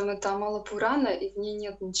Бхагаватам — это Амала Пурана, и в ней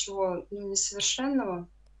нет ничего несовершенного,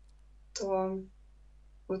 то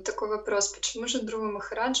вот такой вопрос: почему же Друва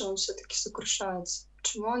Махараджа, он все-таки сокрушается?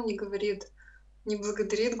 Почему он не говорит, не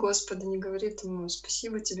благодарит Господа, не говорит ему: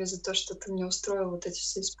 спасибо тебе за то, что ты мне устроил вот эти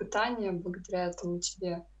все испытания, благодаря этому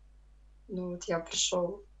тебе, я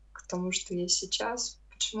пришел к тому, что есть сейчас.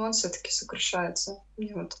 Почему он все-таки сокрушается?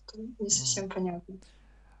 Мне вот это не совсем понятно.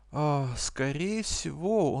 Скорее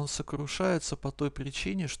всего, он сокрушается по той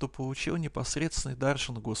причине, что получил непосредственный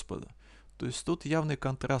даршан Господа. То есть тут явный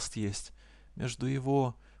контраст есть между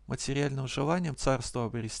его материальным желанием царство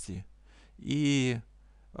обрести и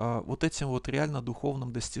вот этим вот реально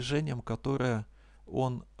духовным достижением, которое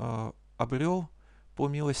он обрел по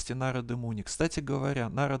милости Нарады Муни. Кстати говоря,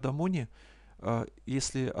 Нарада Муни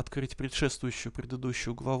если открыть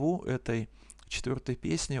предыдущую главу этой 4-й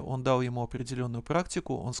песни, он дал ему определенную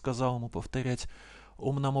практику, он сказал ему повторять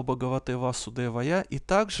 «Ом намо Бхагавате Васудевая», и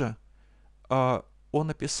также он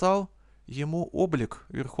описал ему облик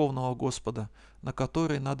Верховного Господа, на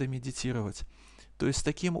который надо медитировать. То есть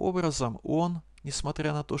таким образом он,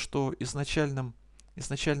 несмотря на то, что изначальной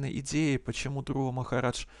идеей, почему Друва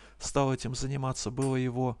Махарадж стал этим заниматься, было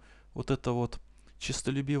его вот это вот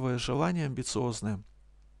чистолюбивое желание амбициозное,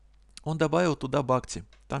 он добавил туда бхакти.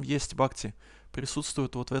 Там есть бхакти,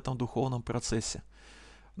 присутствует вот в этом духовном процессе.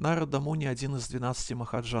 Нарада Муни один из 12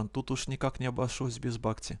 махаджан. Тут уж никак не обошлось без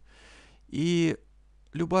бхакти. И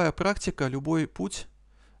любая практика, любой путь,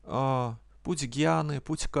 путь гьяны,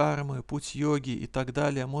 путь кармы, путь йоги и так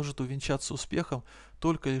далее может увенчаться успехом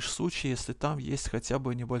только лишь в случае, если там есть хотя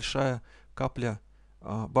бы небольшая капля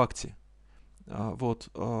бхакти. Вот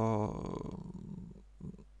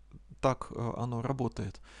так оно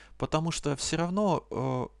работает. Потому что все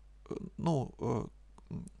равно,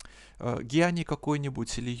 гьяни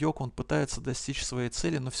какой-нибудь или йог, он пытается достичь своей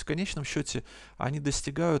цели, но в конечном счете они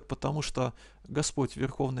достигают, потому что Господь,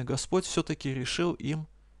 Верховный Господь, все-таки решил им,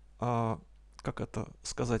 как это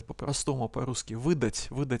сказать по-простому, по-русски, выдать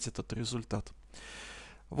этот результат.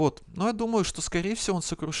 Вот. Но я думаю, что, скорее всего, он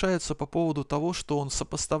сокрушается по поводу того, что он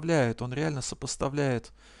реально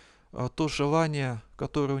сопоставляет то желание,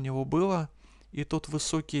 которое у него было, и тот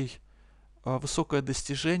высокое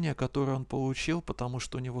достижение, которое он получил, потому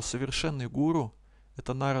что у него совершенный гуру,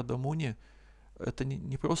 это Нарада Муни, это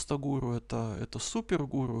не просто гуру, это супер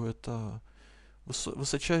гуру, это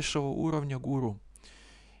высочайшего уровня гуру.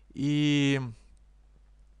 И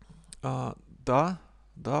да,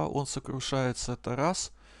 он сокрушается, это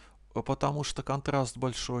раз, потому что контраст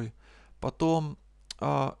большой. Потом,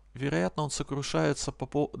 вероятно, он сокрушается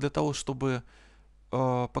для того, чтобы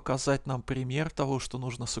показать нам пример того, что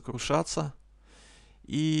нужно сокрушаться.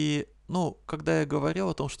 И, когда я говорил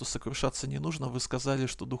о том, что сокрушаться не нужно, вы сказали,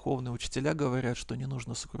 что духовные учителя говорят, что не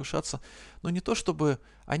нужно сокрушаться. Но не то, чтобы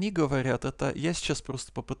они говорят, это я сейчас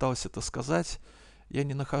просто попытался это сказать, я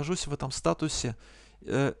не нахожусь в этом статусе.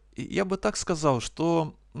 Я бы так сказал,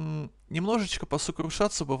 что немножечко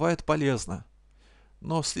посокрушаться бывает полезно,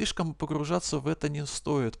 но слишком погружаться в это не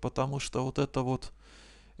стоит, потому что вот эта вот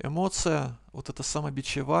эмоция, вот это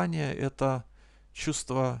самобичевание, это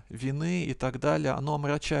чувство вины и так далее, оно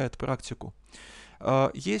омрачает практику.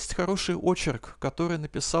 Есть хороший очерк, который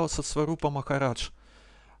написал Сатсварупа Махарадж.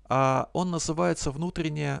 Он называется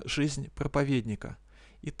 «Внутренняя жизнь проповедника».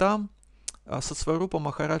 И там Сатсварупа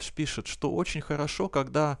Махарадж пишет, что очень хорошо,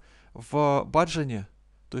 когда в баджане,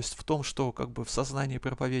 то есть в том, что как бы в сознании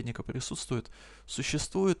проповедника присутствует,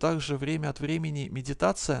 существует также время от времени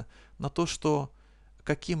медитация на то, что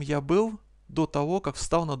каким я был до того, как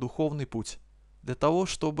встал на духовный путь. Для того,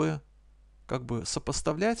 чтобы как бы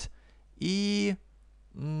сопоставлять и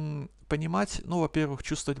понимать, во-первых,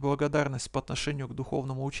 чувствовать благодарность по отношению к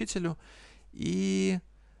духовному учителю и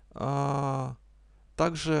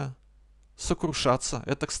также сокрушаться.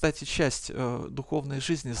 Это, кстати, часть духовной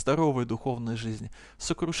жизни, здоровой духовной жизни.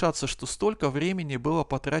 Сокрушаться, что столько времени было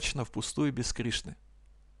потрачено впустую без Кришны.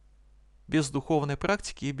 Без духовной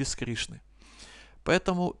практики и без Кришны.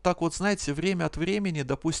 Поэтому, так вот, знаете, время от времени,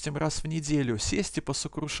 допустим, раз в неделю сесть и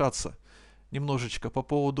посокрушаться немножечко по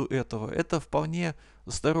поводу этого, это вполне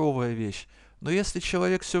здоровая вещь. Но если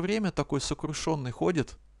человек все время такой сокрушенный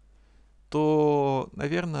ходит, то,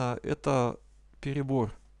 наверное, это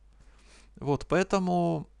перебор. Вот,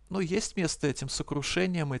 поэтому, есть место этим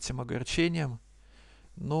сокрушением, этим огорчением,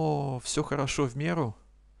 но все хорошо в меру.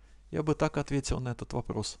 Я бы так ответил на этот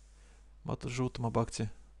вопрос. Матаджи Уттама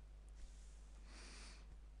Бхакти.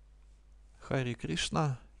 Хари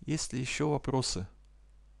Кришна. Есть ли еще вопросы?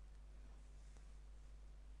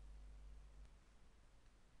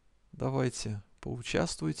 Давайте,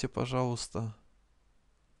 поучаствуйте, пожалуйста.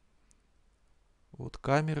 Вот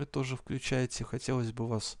камеры тоже включайте. Хотелось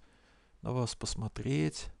бы на вас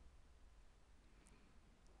посмотреть.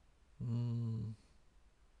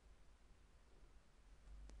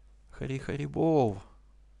 Хари Бол.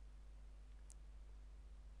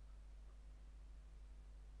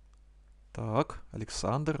 Так,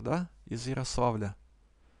 Александр, да, из Ярославля.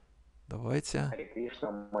 Давайте. Хари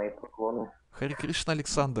Кришна, мои поклоны. Хари Кришна,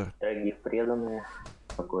 Александр. Дорогие преданные,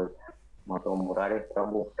 Мадхава Мурари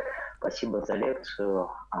Прабhu. Спасибо за лекцию.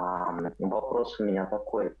 Вопрос у меня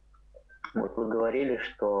такой. Вот вы говорили,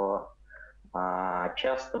 что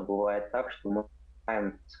часто бывает так, что мы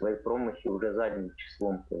знаем свои промахи уже задним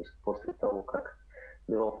числом, то есть после того, как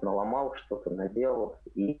дров наломал, что-то наделал,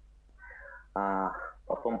 и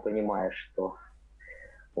потом понимаешь, что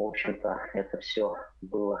в общем-то, это все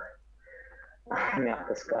было,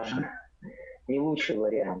 мягко скажем, не лучший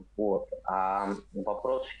вариант. Вот. А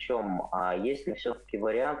вопрос в чем? А есть ли все-таки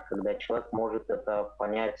вариант, когда человек может это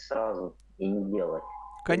понять сразу и не делать?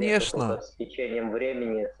 Или это только Конечно, с течением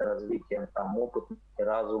времени, с развитием там, опыта,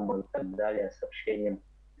 разума и так далее, с общением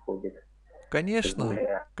входит с конечно, более,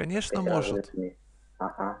 так конечно сказать, может. развитыми?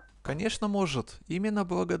 Ага. Конечно, может. Именно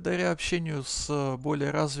благодаря общению с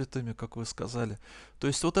более развитыми, как вы сказали. То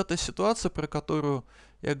есть вот эта ситуация, про которую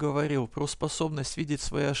я говорил, про способность видеть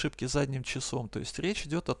свои ошибки задним числом. То есть речь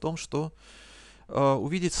идет о том, что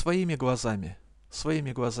увидеть своими глазами,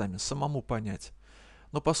 самому понять.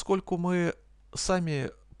 Но поскольку мы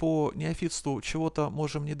сами по неофитству чего-то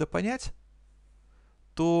можем недопонять,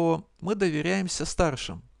 то мы доверяемся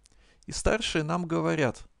старшим. И старшие нам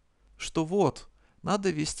говорят, что вот,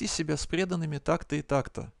 надо вести себя с преданными так-то и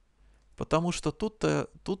так-то, потому что тут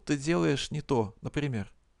ты делаешь не то,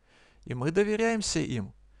 например. И мы доверяемся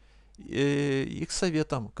им, их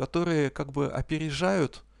советам, которые как бы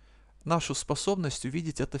опережают нашу способность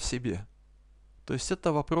увидеть это в себе. То есть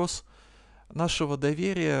это вопрос нашего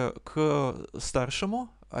доверия к старшему,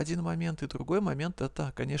 один момент, и другой момент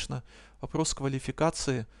это, конечно, вопрос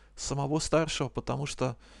квалификации самого старшего, потому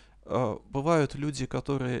что бывают люди,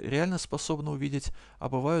 которые реально способны увидеть, а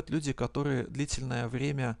бывают люди, которые длительное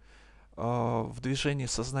время в движении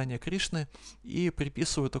сознания Кришны и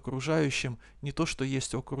приписывают окружающим не то, что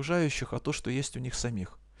есть у окружающих, а то, что есть у них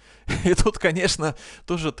самих. И тут, конечно,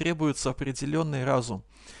 тоже требуется определенный разум.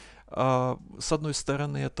 С одной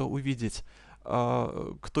стороны, это увидеть,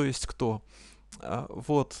 кто есть кто.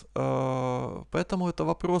 Вот. Поэтому это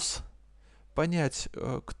вопрос понять,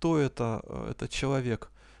 кто это, этот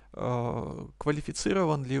человек.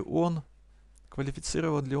 Квалифицирован ли он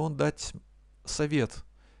дать совет,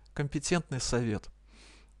 компетентный совет.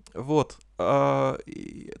 Вот. Ну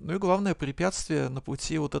и главное препятствие на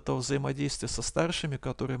пути вот этого взаимодействия со старшими,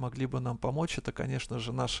 которые могли бы нам помочь, это, конечно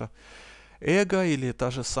же, наше эго или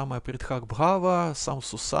та же самая Притхак-бхава, сам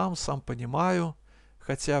сусам, сам понимаю.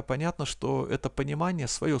 Хотя понятно, что это понимание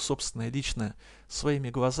свое собственное, личное, своими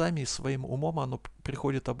глазами и своим умом, оно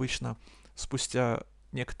приходит обычно спустя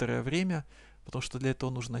некоторое время, потому что для этого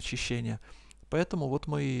нужно очищение. Поэтому вот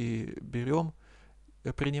мы и берем,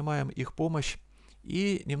 принимаем их помощь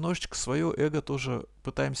и немножечко свое эго тоже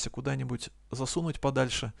пытаемся куда-нибудь засунуть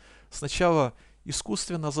подальше. Сначала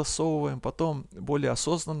искусственно засовываем, потом более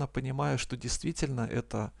осознанно понимая, что действительно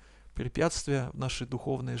это препятствие в нашей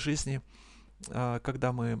духовной жизни,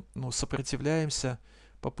 когда мы сопротивляемся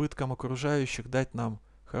попыткам окружающих дать нам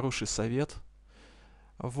хороший совет.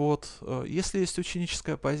 Вот. Если есть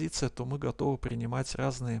ученическая позиция, то мы готовы принимать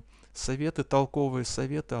разные советы, толковые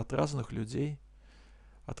советы от разных людей.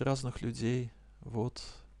 Вот.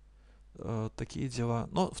 Такие дела.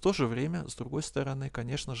 Но в то же время, с другой стороны,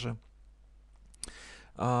 конечно же,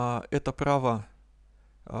 это право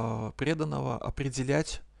преданного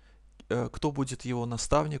определять, кто будет его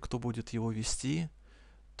наставник, кто будет его вести.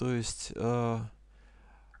 То есть,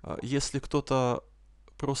 если кто-то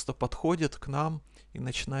просто подходит к нам и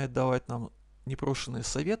начинает давать нам непрошенные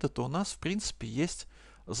советы, то у нас, в принципе, есть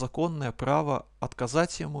законное право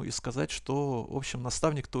отказать ему и сказать, что, в общем,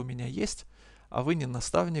 наставник-то у меня есть, а вы не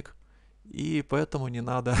наставник, и поэтому не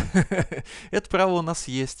надо. Это право у нас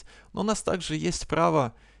есть. Но у нас также есть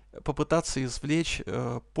право попытаться извлечь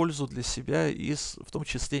пользу для себя из, в том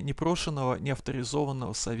числе, непрошенного,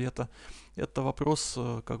 неавторизованного совета. Это вопрос,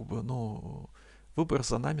 выбор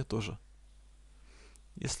за нами тоже.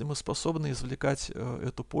 Если мы способны извлекать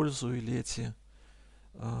эту пользу или эти,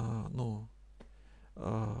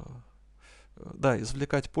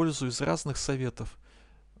 извлекать пользу из разных советов,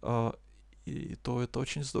 то это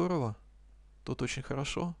очень здорово. Тут очень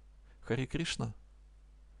хорошо. Хари Кришна.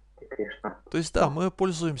 То есть, да, мы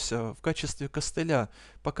пользуемся в качестве костыля,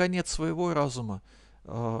 пока нет своего разума.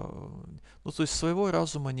 То есть своего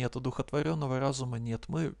разума нет, одухотворенного разума нет.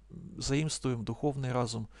 Мы заимствуем духовный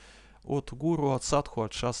разум от гуру, от садху,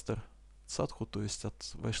 от шастр. Садху, то есть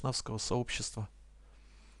от вайшнавского сообщества.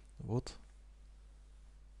 Вот.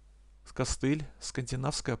 Костыль,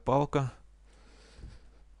 скандинавская палка.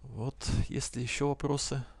 Вот, есть ли еще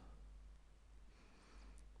вопросы?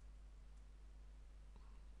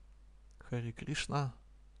 Хари Кришна.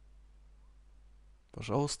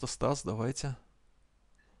 Пожалуйста, Стас, давайте.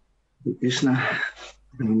 Кришна,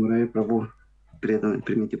 Мурари Прабhu, преданный,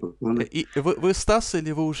 примите поклоны. И вы Стас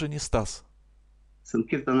или вы уже не Стас?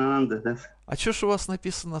 Санкиртанананда, да? А чё ж у вас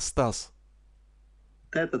написано Стас?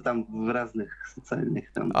 Это там в разных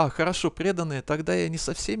социальных там. Хорошо, преданные. Тогда я не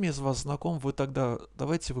со всеми из вас знаком. Вы тогда,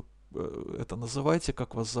 давайте вы это называйте,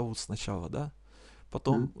 как вас зовут сначала, да?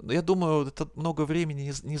 Потом, я думаю, это много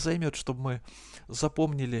времени не займет, чтобы мы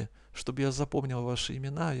запомнили, чтобы я запомнил ваши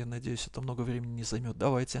имена. Я надеюсь, это много времени не займет.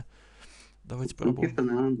 Давайте пробуем.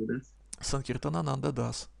 Санкиртананда Дас. Санкиртананда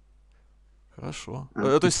Дас. Хорошо.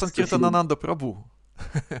 А, То есть спасибо. Санкиртананда Прабу.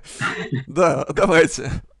 Да,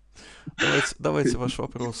 давайте ваш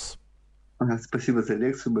вопрос. Спасибо за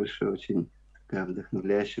лекцию большое, очень такая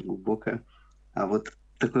вдохновляющая, глубокая. А вот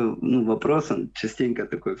такой вопрос, он частенько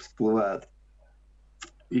такой всплывает.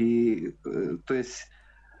 И, то есть,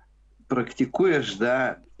 практикуешь,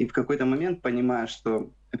 да, и в какой-то момент понимаешь,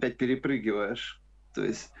 что опять перепрыгиваешь. То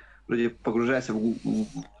есть, вроде погружаешься в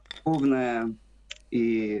духовное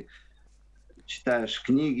и читаешь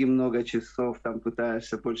книги много часов, там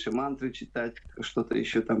пытаешься больше мантры читать, что-то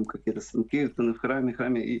еще там, какие-то санкиртаны в храме,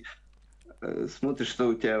 и смотришь, что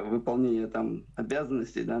у тебя выполнение там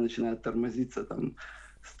обязанностей, да, начинает тормозиться там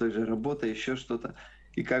с той же работой, еще что-то.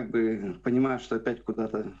 И как бы понимаешь, что опять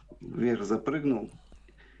куда-то вверх запрыгнул.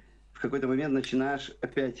 В какой-то момент начинаешь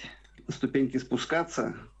опять ступеньки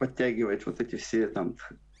спускаться, подтягивать вот эти все там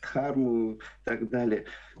дхарму и так далее.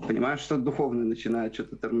 Понимаешь, что духовное начинает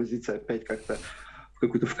что-то тормозиться, опять как-то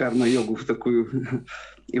в карма-йогу, в такую.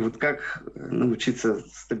 И вот как научиться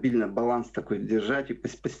стабильно баланс такой держать и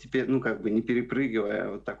постепенно, не перепрыгивая,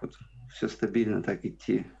 а вот так вот все стабильно так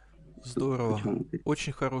идти. Здорово.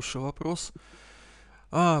 Очень хороший вопрос.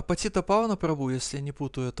 Патита Павана Прабу, если я не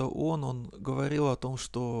путаю, это он говорил о том,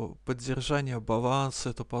 что поддержание баланса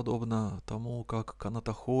это подобно тому, как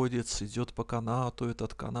канатоходец идет по канату,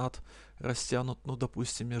 этот канат растянут,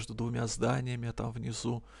 допустим, между двумя зданиями, там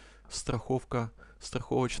внизу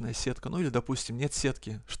страховочная сетка, или, допустим, нет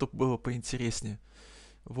сетки, чтобы было поинтереснее.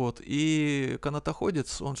 Вот, и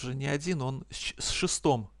канатоходец, он же не один, он с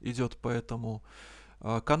шестом идет по этому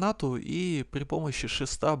канату и при помощи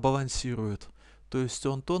шеста балансирует. То есть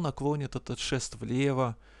он то наклонит этот шест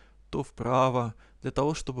влево, то вправо, для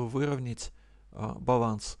того, чтобы выровнять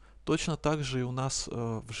баланс. Точно так же и у нас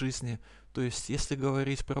в жизни. То есть если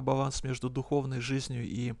говорить про баланс между духовной жизнью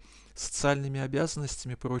и социальными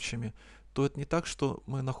обязанностями прочими, то это не так, что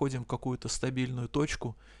мы находим какую-то стабильную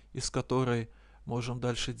точку, из которой можем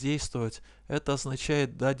дальше действовать. Это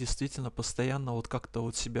означает, да, действительно постоянно вот как-то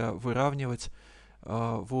вот себя выравнивать.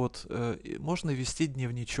 Можно вести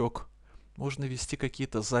дневничок, можно вести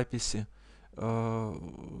какие-то записи,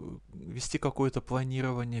 вести какое-то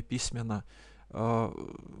планирование письменно,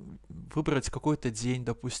 выбрать какой-то день,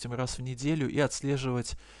 допустим, раз в неделю и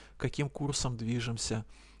отслеживать, каким курсом движемся,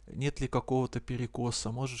 нет ли какого-то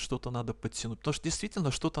перекоса, может что-то надо подтянуть. Потому что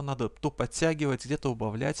действительно что-то надо то подтягивать, где-то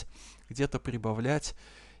убавлять, где-то прибавлять.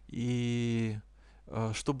 И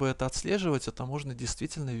чтобы это отслеживать, это можно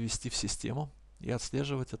действительно ввести в систему и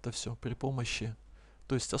отслеживать это все при помощи,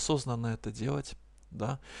 то есть осознанно это делать,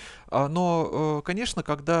 да. Но, конечно,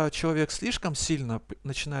 когда человек слишком сильно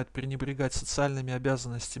начинает пренебрегать социальными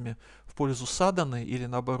обязанностями в пользу садханы или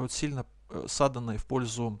наоборот сильно садханой в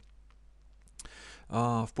пользу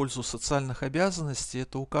социальных обязанностей,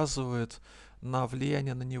 это указывает на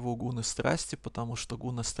влияние на него гуны страсти, потому что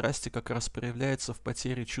гуна страсти как раз проявляется в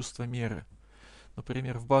потере чувства меры.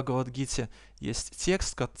 Например, в Бхагавад-гите есть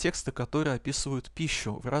тексты, которые описывают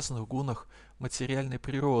пищу в разных гунах материальной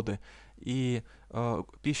природы. И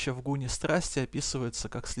пища в гуне страсти описывается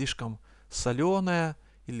как слишком соленая,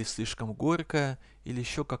 или слишком горькая, или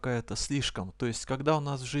еще какая-то слишком. То есть, когда у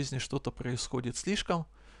нас в жизни что-то происходит слишком,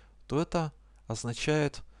 то это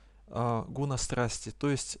означает гуна страсти. То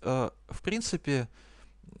есть, в принципе,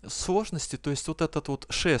 сложности, то есть вот этот вот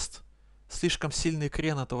шест, слишком сильный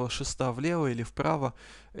крен этого шеста влево или вправо,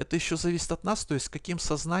 это еще зависит от нас, то есть каким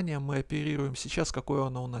сознанием мы оперируем сейчас, какое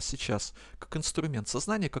оно у нас сейчас, как инструмент,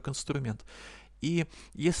 сознание как инструмент. И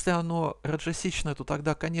если оно раджасичное, то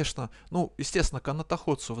тогда, конечно, естественно,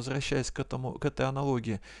 канатоходцу, возвращаясь к этой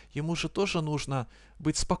аналогии, ему же тоже нужно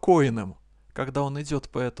быть спокойным, когда он идет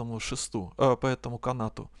по этому шесту, по этому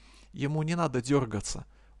канату. Ему не надо дергаться,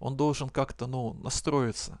 он должен как-то,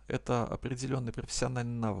 настроиться. Это определенный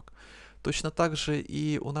профессиональный навык. Точно так же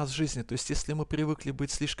и у нас в жизни. То есть, если мы привыкли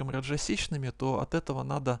быть слишком раджасичными, то от этого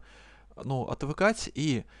надо, отвыкать.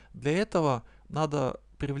 И для этого надо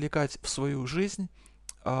привлекать в свою жизнь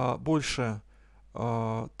больше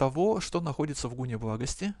того, что находится в гуне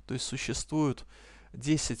благости. То есть, существует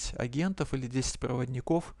 10 агентов или 10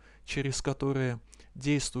 проводников, через которые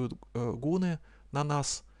действуют гуны на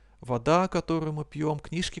нас. Вода, которую мы пьем,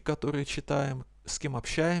 книжки, которые читаем, с кем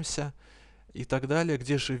общаемся и так далее,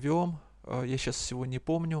 где живем. Я сейчас всего не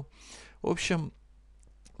помню. В общем,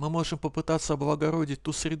 мы можем попытаться облагородить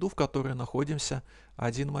ту среду, в которой находимся,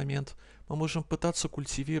 один момент. Мы можем пытаться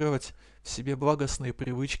культивировать в себе благостные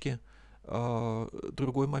привычки,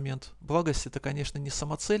 другой момент. Благость — это, конечно, не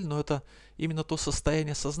самоцель, но это именно то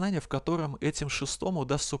состояние сознания, в котором этим шестом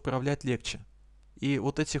удастся управлять легче. И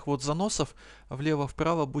вот этих вот заносов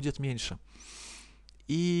влево-вправо будет меньше.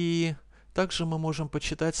 И также мы можем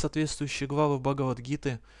почитать соответствующие главы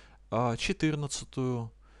Бхагавад-гиты, 14,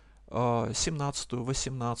 17,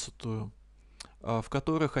 18, в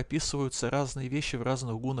которых описываются разные вещи в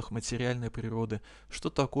разных гунах материальной природы. Что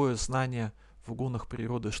такое знание в гунах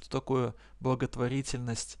природы, что такое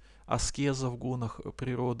благотворительность, аскеза в гунах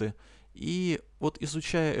природы. И вот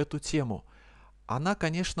изучая эту тему, она,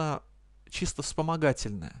 конечно, чисто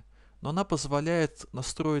вспомогательная, но она позволяет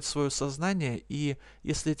настроить свое сознание, и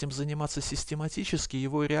если этим заниматься систематически,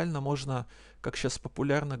 его реально можно, как сейчас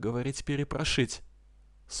популярно говорить, перепрошить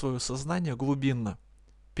свое сознание глубинно,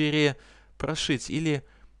 перепрошить или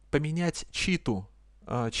поменять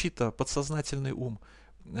чита, подсознательный ум,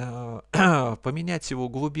 поменять его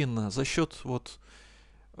глубинно за счет вот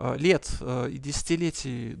лет и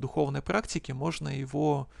десятилетий духовной практики можно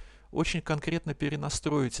его очень конкретно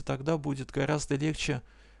перенастроить, и тогда будет гораздо легче,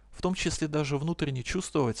 в том числе даже внутренне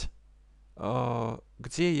чувствовать,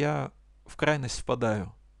 где я в крайность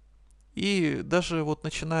впадаю. И даже вот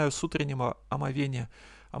начиная с утреннего омовения,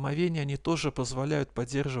 они тоже позволяют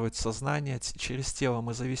поддерживать сознание через тело.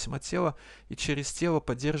 Мы зависим от тела, и через тело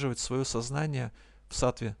поддерживать свое сознание в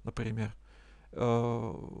саттве, например.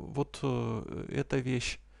 Вот эта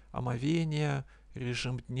вещь. Омовение,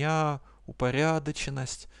 режим дня,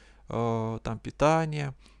 упорядоченность, там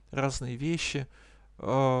питание, разные вещи.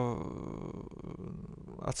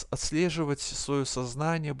 Отслеживать свое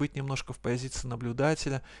сознание, быть немножко в позиции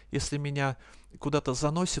наблюдателя. Если меня куда-то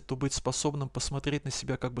заносит, то быть способным посмотреть на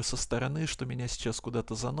себя как бы со стороны, что меня сейчас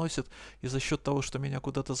куда-то заносит. И за счет того, что меня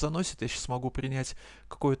куда-то заносит, я сейчас могу принять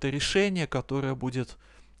какое-то решение, которое будет,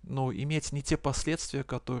 иметь не те последствия,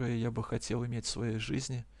 которые я бы хотел иметь в своей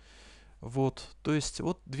жизни. Вот, то есть,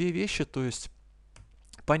 вот две вещи, то есть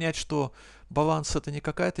понять, что баланс — это не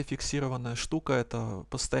какая-то фиксированная штука, это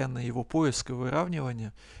постоянно его поиск и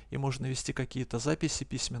выравнивание, и можно вести какие-то записи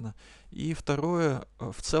письменно. И второе,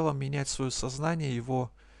 в целом менять свое сознание,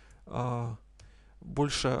 его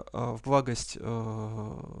больше в благость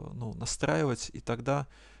настраивать, и тогда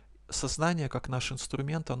сознание, как наш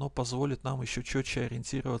инструмент, оно позволит нам еще четче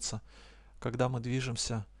ориентироваться, когда мы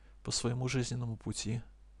движемся по своему жизненному пути.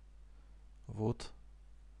 Вот.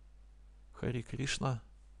 Хари Кришна.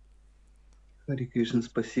 Хари Кришна,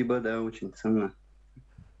 спасибо, да, очень ценно.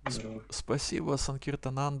 Спасибо,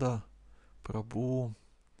 Санкиртананда, Прабhu.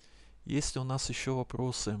 Есть ли у нас еще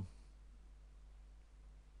вопросы?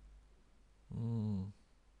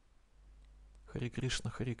 Хари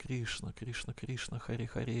Кришна, Кришна Кришна, Хари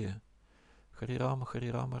Хари. Хари Рама,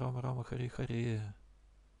 Рама Рама, Хари Хари.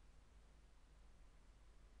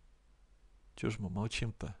 Чего ж мы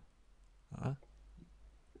молчим-то? А?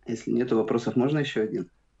 Если нету вопросов, можно еще один?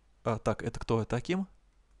 Так, это кто? Это Аким?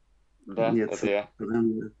 Да, Нет, это я.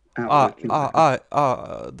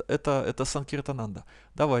 Это Санкиртананда.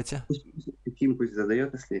 Давайте. Аким пусть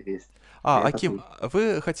задает, если есть. Аким,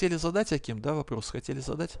 вы хотели задать, Аким, да, вопрос? Хотели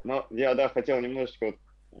задать? Ну, я, хотел немножечко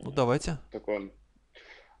давайте. такой.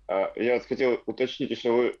 Я хотел уточнить,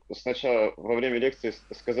 что вы сначала во время лекции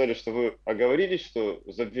сказали, что вы оговорились, что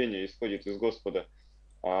забвение исходит из Господа.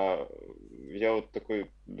 Я вот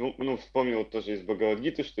такой, вспомнил тоже из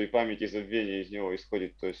Бхагавад-гиты, что и память, и забвение из него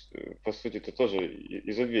исходит. То есть, по сути, это тоже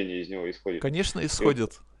и забвение из него исходит. Конечно,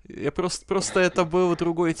 исходит. Я просто это был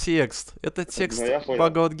другой текст. Это текст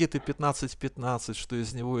Бхагавад-гиты 15.15, что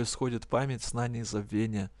из него исходит память, знание и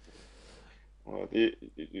забвение. Вот. И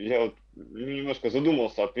я вот немножко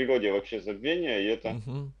задумался о природе вообще забвения, и это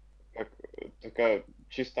как такая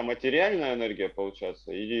чисто материальная энергия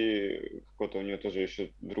получается, или какое-то у нее тоже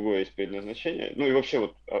еще другое есть предназначение. Ну и вообще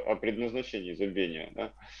вот о предназначении забвения,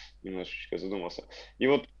 да, немножечко задумался. И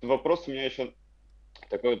вот вопрос у меня еще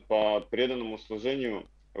такой вот по преданному служению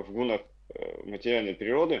в гунах материальной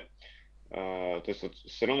природы. То есть вот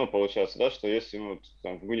все равно получается, да, что если мы вот,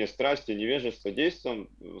 там, в гуне страсти, невежества действуем,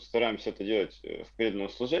 стараемся это делать в преданном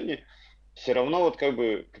служении, все равно вот как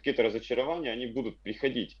бы какие-то разочарования, они будут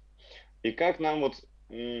приходить. И как нам вот,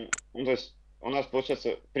 то есть у нас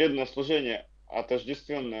получается преданное служение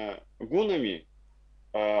отождествленное гунами,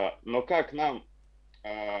 но как нам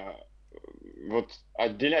вот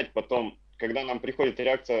отделять потом, когда нам приходит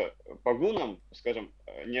реакция по гунам, скажем,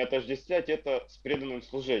 не отождествлять это с преданным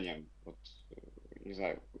служением. Вот, не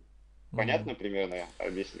знаю, понятно примерно я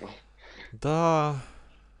объяснил? Да.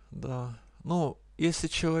 Если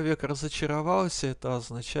человек разочаровался, это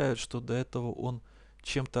означает, что до этого он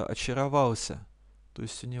чем-то очаровался. То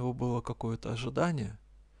есть у него было какое-то ожидание,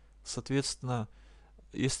 Соответственно,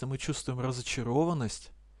 если мы чувствуем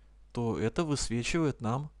разочарованность, то это высвечивает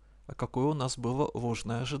нам, какое у нас было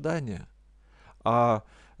ложное ожидание. А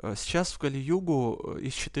сейчас в Кали-югу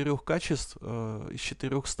из 4 качеств, из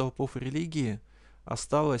 4 столпов религии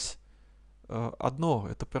осталось одно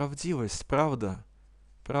 — это правдивость, правда.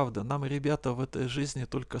 Правда. Нам, ребята, в этой жизни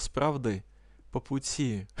только с правдой по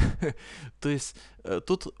пути. То есть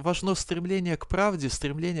тут важно стремление к правде,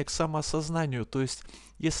 стремление к самоосознанию. То есть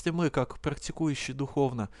если мы, как практикующие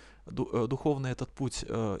духовно этот путь,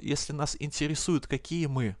 если нас интересует, какие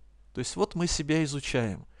мы, то есть вот мы себя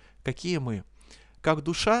изучаем, какие мы, как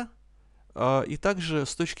душа, и также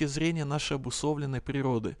с точки зрения нашей обусловленной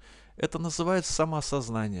природы. Это называется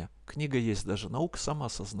самоосознание. Книга есть даже, наука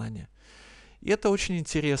самоосознания. И это очень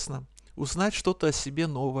интересно. Узнать что-то о себе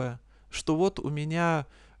новое, что вот у меня,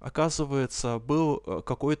 оказывается, был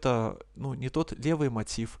какой-то, не тот левый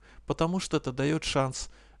мотив, потому что это дает шанс,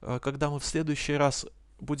 когда мы в следующий раз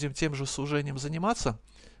будем тем же служением заниматься,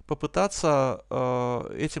 попытаться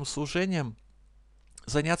этим служением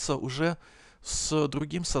заняться уже с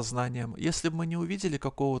другим сознанием. Если бы мы не увидели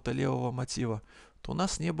какого-то левого мотива, то у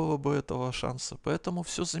нас не было бы этого шанса. Поэтому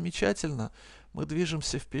все замечательно. Мы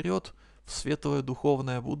движемся вперед в светлое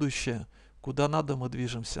духовное будущее. Куда надо, мы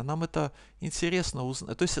движемся. Нам это интересно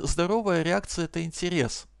узнать. То есть здоровая реакция — это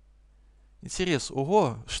интерес. Интерес.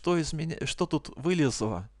 Ого, что из меня, что тут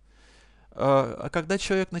вылезло? А когда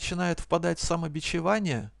человек начинает впадать в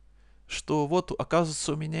самобичевание, что вот,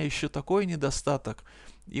 оказывается, у меня еще такой недостаток,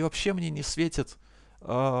 и вообще мне не светят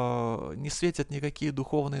никакие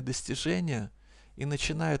духовные достижения, и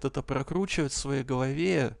начинает это прокручивать в своей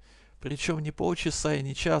голове, причем не полчаса и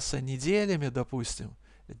не часа, а неделями, допустим,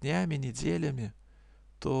 днями, неделями,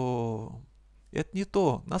 то это не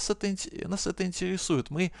то. Нас это интересует.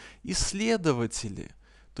 Мы исследователи.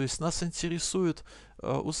 То есть нас интересует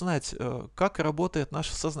узнать, как работает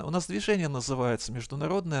наше сознание. У нас движение называется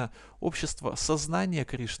Международное общество сознания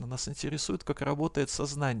Кришны. Нас интересует, как работает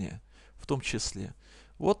сознание в том числе.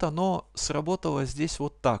 Вот оно сработало здесь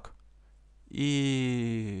вот так.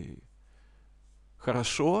 И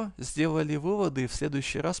хорошо, сделали выводы и в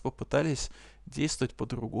следующий раз попытались действовать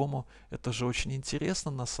по-другому. Это же очень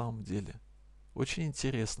интересно на самом деле. Очень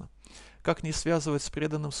интересно. Как не связывать с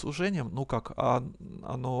преданным служением?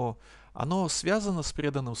 Оно связано с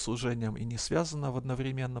преданным служением и не связано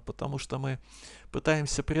одновременно, потому что мы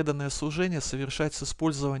пытаемся преданное служение совершать с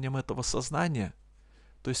использованием этого сознания.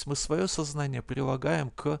 То есть мы свое сознание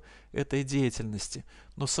прилагаем к этой деятельности.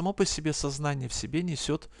 Но само по себе сознание в себе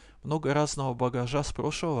несет много разного багажа с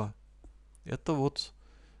прошлого. Это вот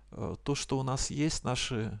то, что у нас есть,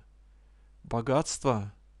 наши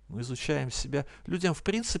богатства. Мы изучаем себя. Людям, в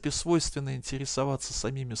принципе, свойственно интересоваться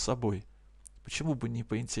самими собой. Почему бы не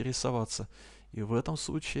поинтересоваться? И в этом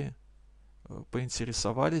случае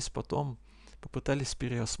поинтересовались, потом попытались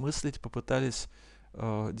переосмыслить, попытались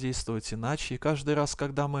действовать иначе. И каждый раз,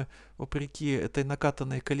 когда мы, вопреки этой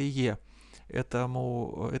накатанной колее,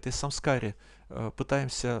 этой самскаре,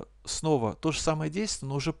 пытаемся снова то же самое действие,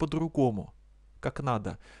 но уже по-другому, как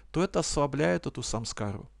надо, то это ослабляет эту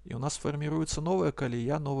самскару. И у нас формируется новая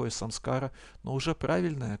колея, новая самскара, но уже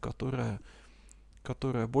правильная, которая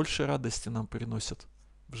больше радости нам приносит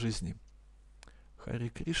в жизни. Хари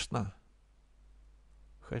Кришна,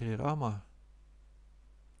 Хари Рама.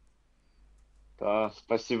 Да,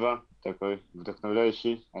 спасибо. Такой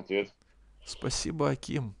вдохновляющий ответ. Спасибо,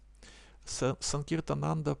 Аким.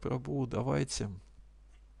 Санкиртананда Прабху, давайте.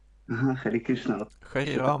 Ага, Хари Кришна.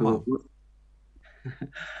 Хари Рама.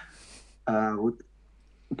 Вот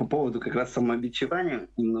по поводу как раз самобичевания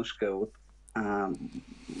немножко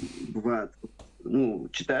бывает,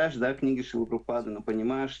 читаешь, да, книги Шрилы Прабхупады, но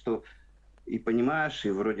понимаешь, и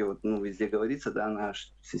вроде везде говорится, да, на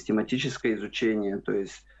систематическое изучение, то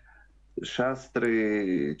есть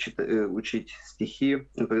шастры, учить стихи,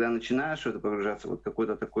 но когда начинаешь в это погружаться, вот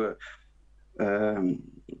какое-то такое, то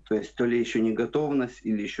есть то ли еще не готовность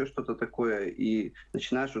или еще что-то такое, и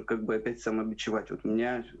начинаешь опять самобичевать. Вот у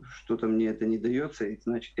меня что-то мне это не дается, и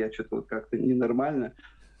значит я что-то как-то ненормально.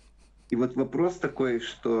 И вот вопрос такой,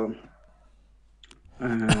 что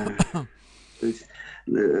то есть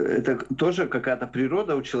это тоже какая-то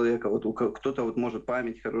природа у человека, кто-то может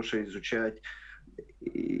память хорошая изучать,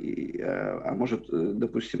 а может,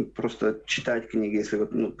 допустим, просто читать книги, если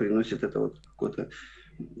приносит это какое-то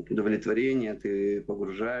удовлетворение, ты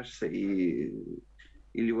погружаешься, или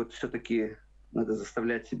все-таки надо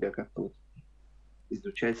заставлять себя как-то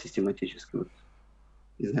изучать систематически.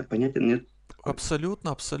 Не знаю, понятен, нет?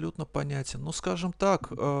 Абсолютно, абсолютно понятен. Ну, скажем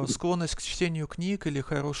так, склонность к чтению книг или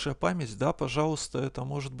хорошая память, да, пожалуйста, это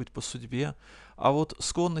может быть по судьбе. А вот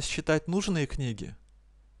склонность читать нужные книги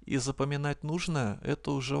и запоминать нужное,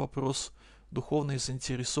 это уже вопрос духовной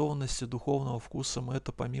заинтересованности, духовного вкуса. Мы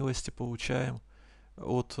это по милости получаем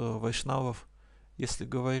от вайшнавов, если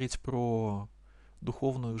говорить про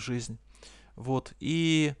духовную жизнь. Вот.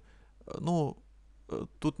 И, ну,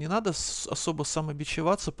 тут не надо особо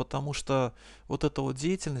самобичеваться, потому что вот эта вот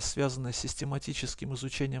деятельность, связанная с систематическим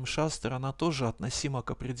изучением шастр, она тоже относима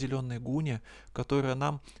к определенной гуне, которая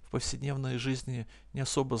нам в повседневной жизни не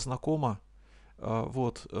особо знакома.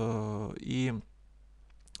 Вот. И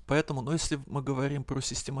поэтому, ну, если мы говорим про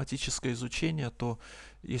систематическое изучение, то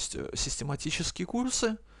есть систематические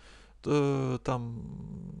курсы,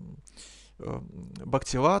 там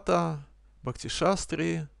Бхактивата,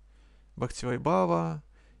 Бхакти-шастри, Бхактивайбхава,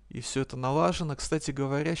 и все это налажено. Кстати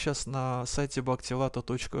говоря, сейчас на сайте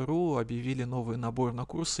bhaktivata.ru объявили новый набор на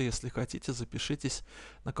курсы. Если хотите, запишитесь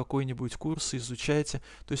на какой-нибудь курс, изучайте.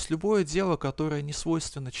 То есть любое дело, которое не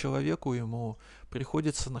свойственно человеку, ему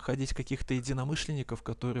приходится находить каких-то единомышленников,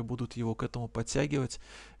 которые будут его к этому подтягивать.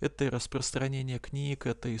 Это и распространение книг,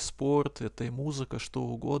 это и спорт, это и музыка, что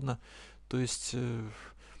угодно. То есть,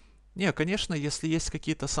 не, конечно, если есть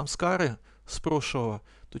какие-то самскары с прошлого,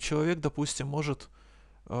 то человек, допустим, может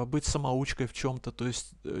быть самоучкой в чем-то. То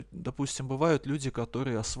есть, допустим, бывают люди,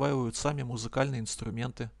 которые осваивают сами музыкальные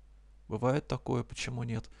инструменты. Бывает такое, почему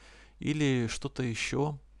нет? Или что-то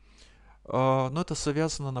еще. Но это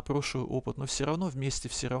завязано на прошлый опыт. Но все равно вместе,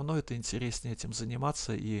 все равно это интереснее этим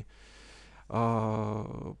заниматься. И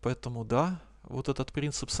поэтому, да, вот этот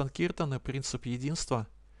принцип санкиртаны, принцип единства,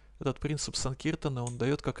 этот принцип санкиртаны, он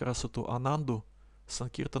дает как раз эту ананду.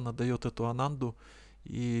 Санкиртана дает эту ананду,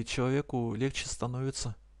 и человеку легче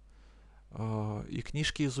становится и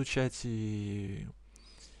книжки изучать, и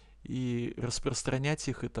распространять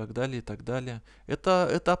их, и так далее, и так далее.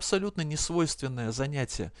 Это абсолютно несвойственное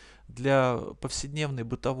занятие для повседневной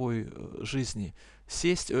бытовой жизни.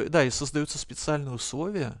 Сесть, да, и создаются специальные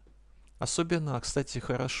условия. Особенно, кстати,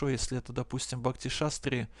 хорошо, если это, допустим,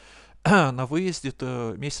 бхакти-шастри на выезде,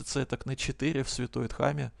 то месяца так на 4 в Святой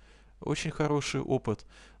Дхаме. Очень хороший опыт.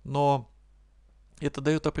 Но это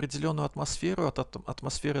дает определенную атмосферу, от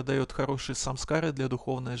атмосферы дает хорошие самскары для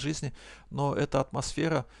духовной жизни, но эта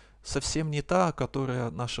атмосфера совсем не та,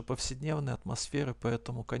 которая наша повседневная атмосфера,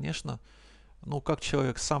 поэтому, конечно, ну как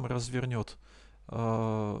человек сам развернет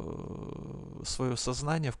свое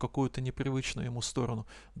сознание в какую-то непривычную ему сторону.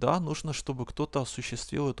 Да, нужно, чтобы кто-то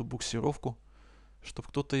осуществил эту буксировку, чтобы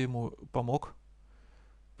кто-то ему помог.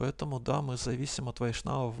 Поэтому, да, мы зависим от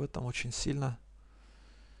вайшнавов в этом очень сильно.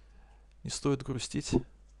 Не стоит грустить.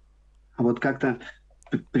 А вот как-то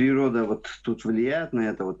природа вот тут влияет на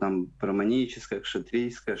это, вот там браманическое,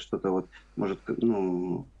 кшатрийское, что-то вот, может,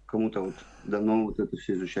 ну, кому-то вот дано вот это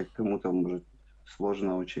все изучать, кому-то, может,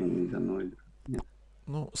 сложно очень не дано. Нет.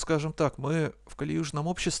 Ну, скажем так, мы в калиюжном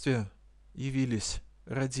обществе явились,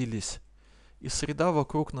 родились, и среда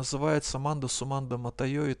вокруг называется манда, суманда,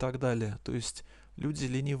 матайо и так далее. То есть люди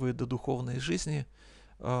ленивые до духовной жизни,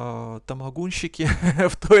 тамагунщики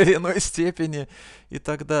в той или иной степени и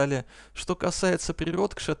так далее. Что касается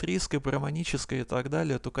природ кшатрийской, браманической и так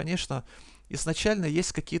далее, то, конечно, изначально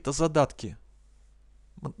есть какие-то задатки.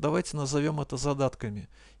 Давайте назовем это задатками.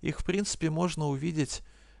 Их, в принципе, можно увидеть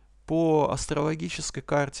по астрологической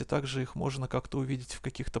карте, также их можно как-то увидеть в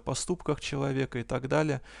каких-то поступках человека и так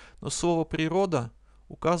далее. Но слово «природа»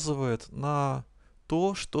 указывает на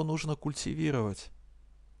то, что нужно культивировать.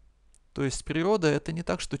 То есть природа — это не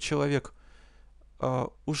так, что человек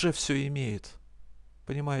уже все имеет.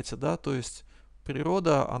 Понимаете, да? То есть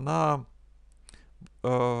природа, она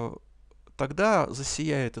тогда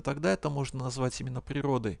засияет, и тогда это можно назвать именно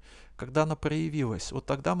природой, когда она проявилась. Вот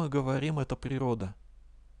тогда мы говорим, это природа.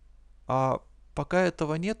 А пока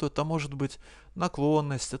этого нету, это может быть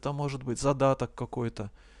наклонность, это может быть задаток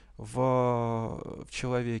какой-то в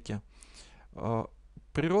человеке.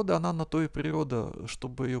 Природа, она на то и природа,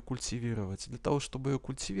 чтобы ее культивировать. Для того, чтобы ее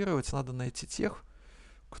культивировать, надо найти тех,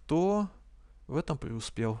 кто в этом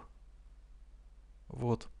преуспел.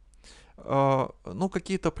 Вот. Ну,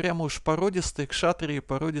 какие-то прямо уж породистые кшатрии,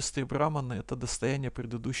 породистые браманы — это достояние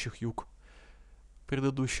предыдущих юг,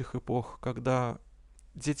 предыдущих эпох, когда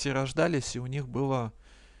дети рождались, и у них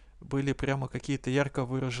были прямо какие-то ярко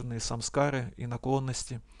выраженные самскары и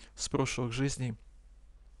наклонности с прошлых жизней.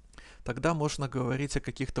 Тогда можно говорить о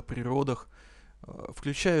каких-то природах.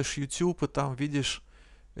 Включаешь YouTube, и там видишь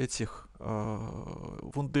этих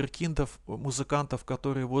вундеркиндов, музыкантов,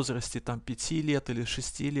 которые в возрасте там 5 лет или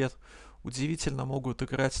 6 лет удивительно могут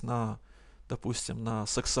играть на допустим, на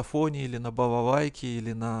саксофоне или на балалайке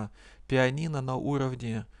или на пианино на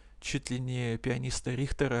уровне чуть ли не пианиста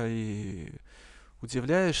Рихтера и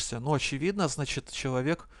удивляешься. Ну, очевидно, значит,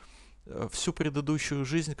 человек всю предыдущую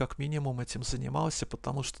жизнь как минимум этим занимался,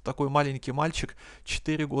 потому что такой маленький мальчик,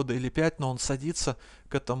 4 года или 5, но он садится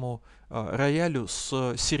к этому роялю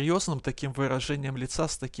с серьезным таким выражением лица,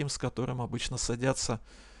 с таким, с которым обычно садятся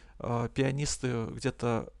пианисты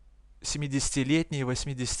где-то 70-летние,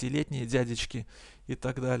 80-летние дядечки и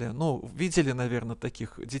так далее. Ну, видели, наверное,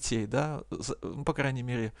 таких детей, да, по крайней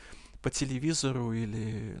мере, по телевизору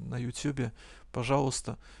или на ютюбе,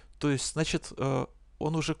 пожалуйста. То есть, значит,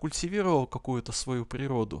 он уже культивировал какую-то свою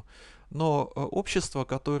природу, но общество,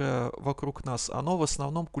 которое вокруг нас, оно в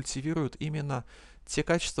основном культивирует именно те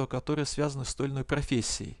качества, которые связаны с той или иной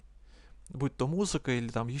профессией. Будь то музыка или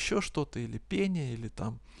там еще что-то, или пение, или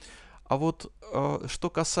там... А вот что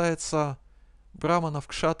касается браманов,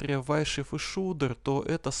 кшатриев, вайшев и шудр, то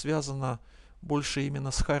это связано больше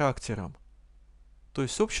именно с характером. То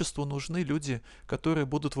есть обществу нужны люди, которые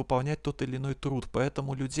будут выполнять тот или иной труд,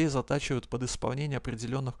 поэтому людей затачивают под исполнение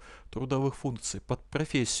определенных трудовых функций, под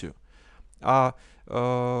профессию. А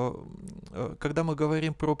когда мы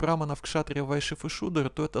говорим про браманов, кшатриев, вайшев и шудр,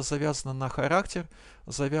 то это завязано на характер,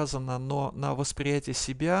 завязано на восприятие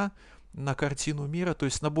себя, на картину мира, то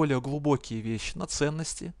есть на более глубокие вещи, на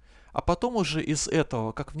ценности. А потом уже из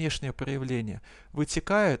этого, как внешнее проявление,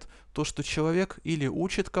 вытекает то, что человек или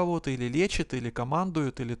учит кого-то, или лечит, или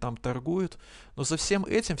командует, или там торгует. Но за всем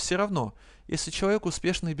этим все равно, если человек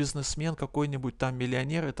успешный бизнесмен, какой-нибудь там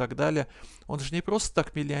миллионер и так далее, он же не просто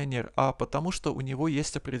так миллионер, а потому что у него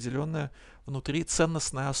есть определенная внутри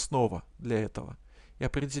ценностная основа для этого и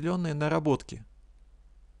определенные наработки.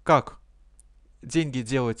 Как деньги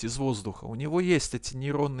делать из воздуха? У него есть эти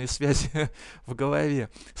нейронные связи в голове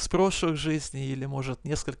с прошлых жизней или, может,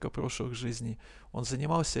 несколько прошлых жизней. Он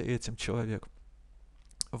занимался этим, человек.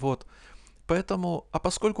 Вот. Поэтому, а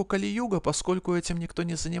поскольку Кали-юга, поскольку этим никто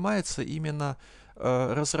не занимается, именно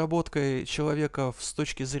разработкой человека с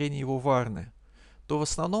точки зрения его варны, то в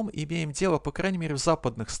основном имеем дело, по крайней мере, в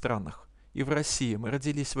западных странах и в России. Мы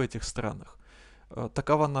родились в этих странах.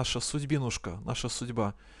 Такова наша судьбинушка, наша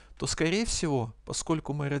судьба. То, скорее всего,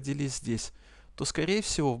 поскольку мы родились здесь, то, скорее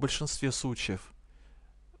всего, в большинстве случаев,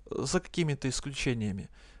 за какими-то исключениями,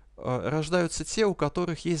 рождаются те, у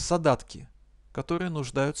которых есть задатки, которые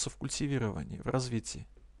нуждаются в культивировании, в развитии.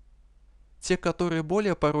 Те, которые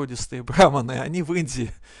более породистые браманы, они в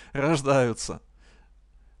Индии рождаются.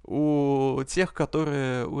 У тех,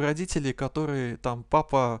 у родителей, которые там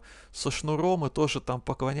папа со шнуром и тоже там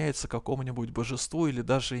поклоняется какому-нибудь божеству или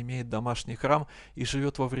даже имеет домашний храм и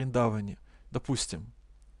живет во Вриндаване, допустим.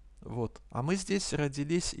 Вот. А мы здесь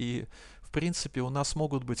родились, и в принципе у нас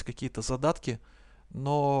могут быть какие-то задатки,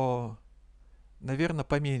 но, наверное,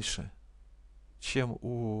 поменьше, чем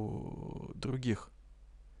у других.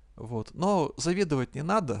 Вот. Но завидовать не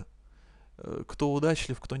надо. Кто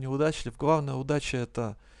удачлив, кто неудачлив. Главная удача —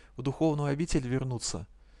 это в духовную обитель вернуться.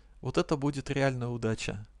 Вот это будет реальная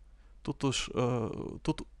удача. Тут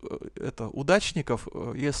удачников,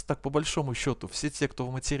 если так по большому счету, все те, кто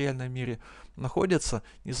в материальном мире находятся,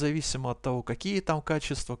 независимо от того, какие там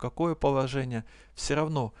качества, какое положение, все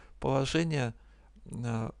равно положение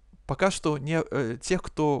пока что тех,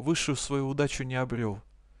 кто высшую свою удачу не обрел.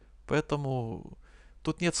 Поэтому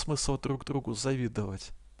тут нет смысла друг другу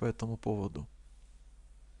завидовать по этому поводу.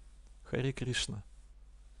 Харе Кришна.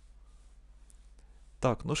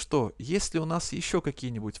 Так, ну что, есть ли у нас еще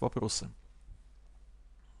какие-нибудь вопросы?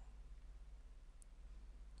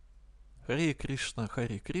 Харе Кришна,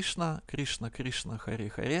 Кришна Кришна, Харе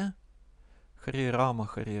Харе, Харе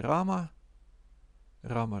Рама,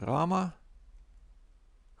 Рама Рама,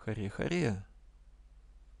 Харе Харе.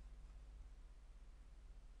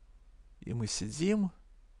 И мы сидим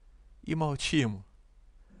и молчим.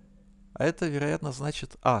 А это, вероятно,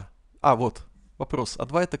 значит... вот, вопрос. А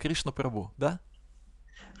 2 это Кришна Прабху, да?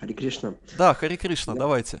 Харе Кришна. Да, Харе Кришна,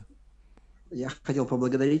 давайте. Я хотел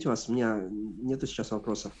поблагодарить вас. У меня нету сейчас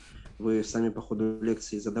вопросов. Вы сами по ходу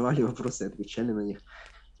лекции задавали вопросы и отвечали на них.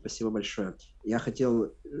 Спасибо большое. Я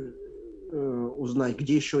хотел узнать,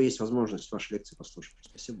 где еще есть возможность вашей лекции послушать.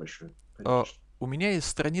 Спасибо большое. У меня есть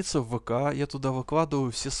страница в ВК, я туда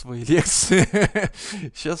выкладываю все свои лекции.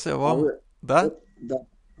 Сейчас я вам... Да? Да.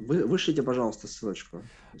 Вы вышлите, пожалуйста, ссылочку.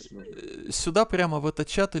 Сюда прямо в этот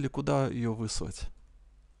чат или куда ее выслать?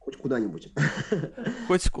 Хоть куда-нибудь.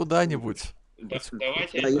 Хоть куда-нибудь.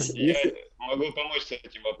 Давайте, я могу помочь с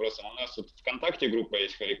этим вопросом. У нас тут ВКонтакте группа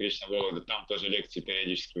есть Харе Кришна Вологда, там тоже лекции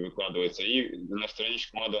периодически выкладываются. И на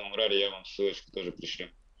страничку Мадхава Мурари я вам ссылочку тоже пришлю.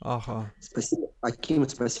 Ага. Спасибо, Аким,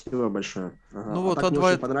 спасибо большое. Ага. Ну А вот, так мне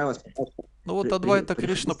очень понравилось. ну вот, Приходите, Адвайта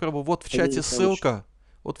Кришна Прабху, вот в чате ссылка.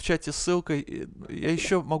 Вот в чате ссылка. Я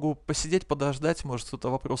еще могу посидеть, подождать, может кто-то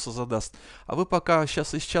вопросы задаст. А вы пока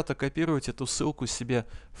сейчас из чата копируете эту ссылку себе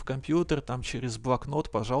в компьютер, там через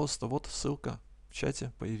блокнот, пожалуйста, вот ссылка в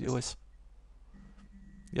чате появилась.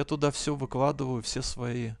 Я туда все выкладываю, все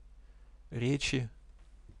свои речи.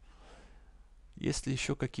 Есть ли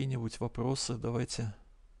еще какие-нибудь вопросы, давайте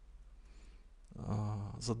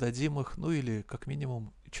зададим их, ну или как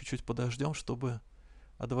минимум чуть-чуть подождем, чтобы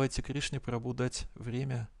Адвайте Кришне Прабху дать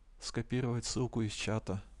время скопировать ссылку из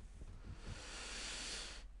чата.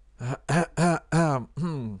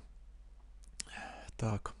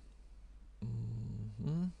 Так.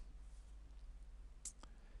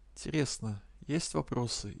 Интересно, есть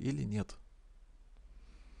вопросы или нет?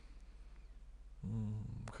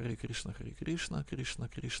 Харе Кришна, Кришна,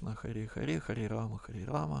 Кришна, Харе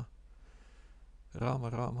Рама,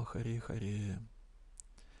 Рама, Харе.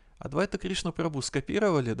 Адвайта Кришна Прабху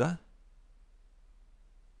скопировали, да?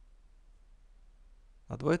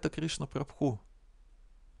 Адвайта Кришна Прабху.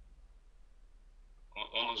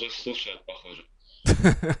 Он уже слушает, похоже.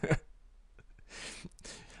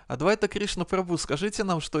 Адвайта Кришна Прабху, скажите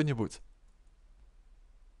нам что-нибудь.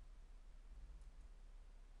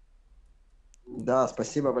 Да,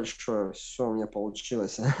 спасибо большое. Все у меня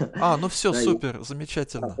получилось. Ну все, Да, супер,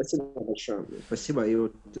 замечательно. Спасибо большое. Спасибо. И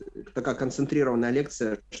вот такая концентрированная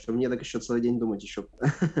лекция, что мне так еще целый день думать еще.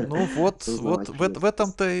 Ну вот в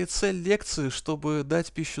этом-то и цель лекции, чтобы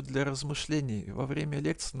дать пищу для размышлений. Во время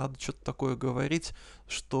лекции надо что-то такое говорить,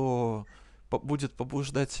 что будет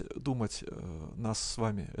побуждать думать нас с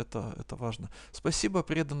вами. Это важно. Спасибо,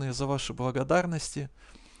 преданные, за ваши благодарности.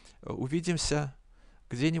 Увидимся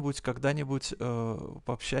где-нибудь, когда-нибудь,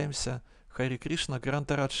 пообщаемся. Хари Кришна,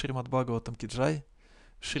 Грантарат Шримад Бхагаватам Киджай,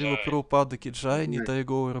 Шрила Прабхупада Киджай, Нитай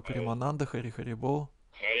Гоура Примананда, Хари Харибол,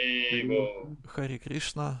 Хари Хари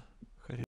Кришна.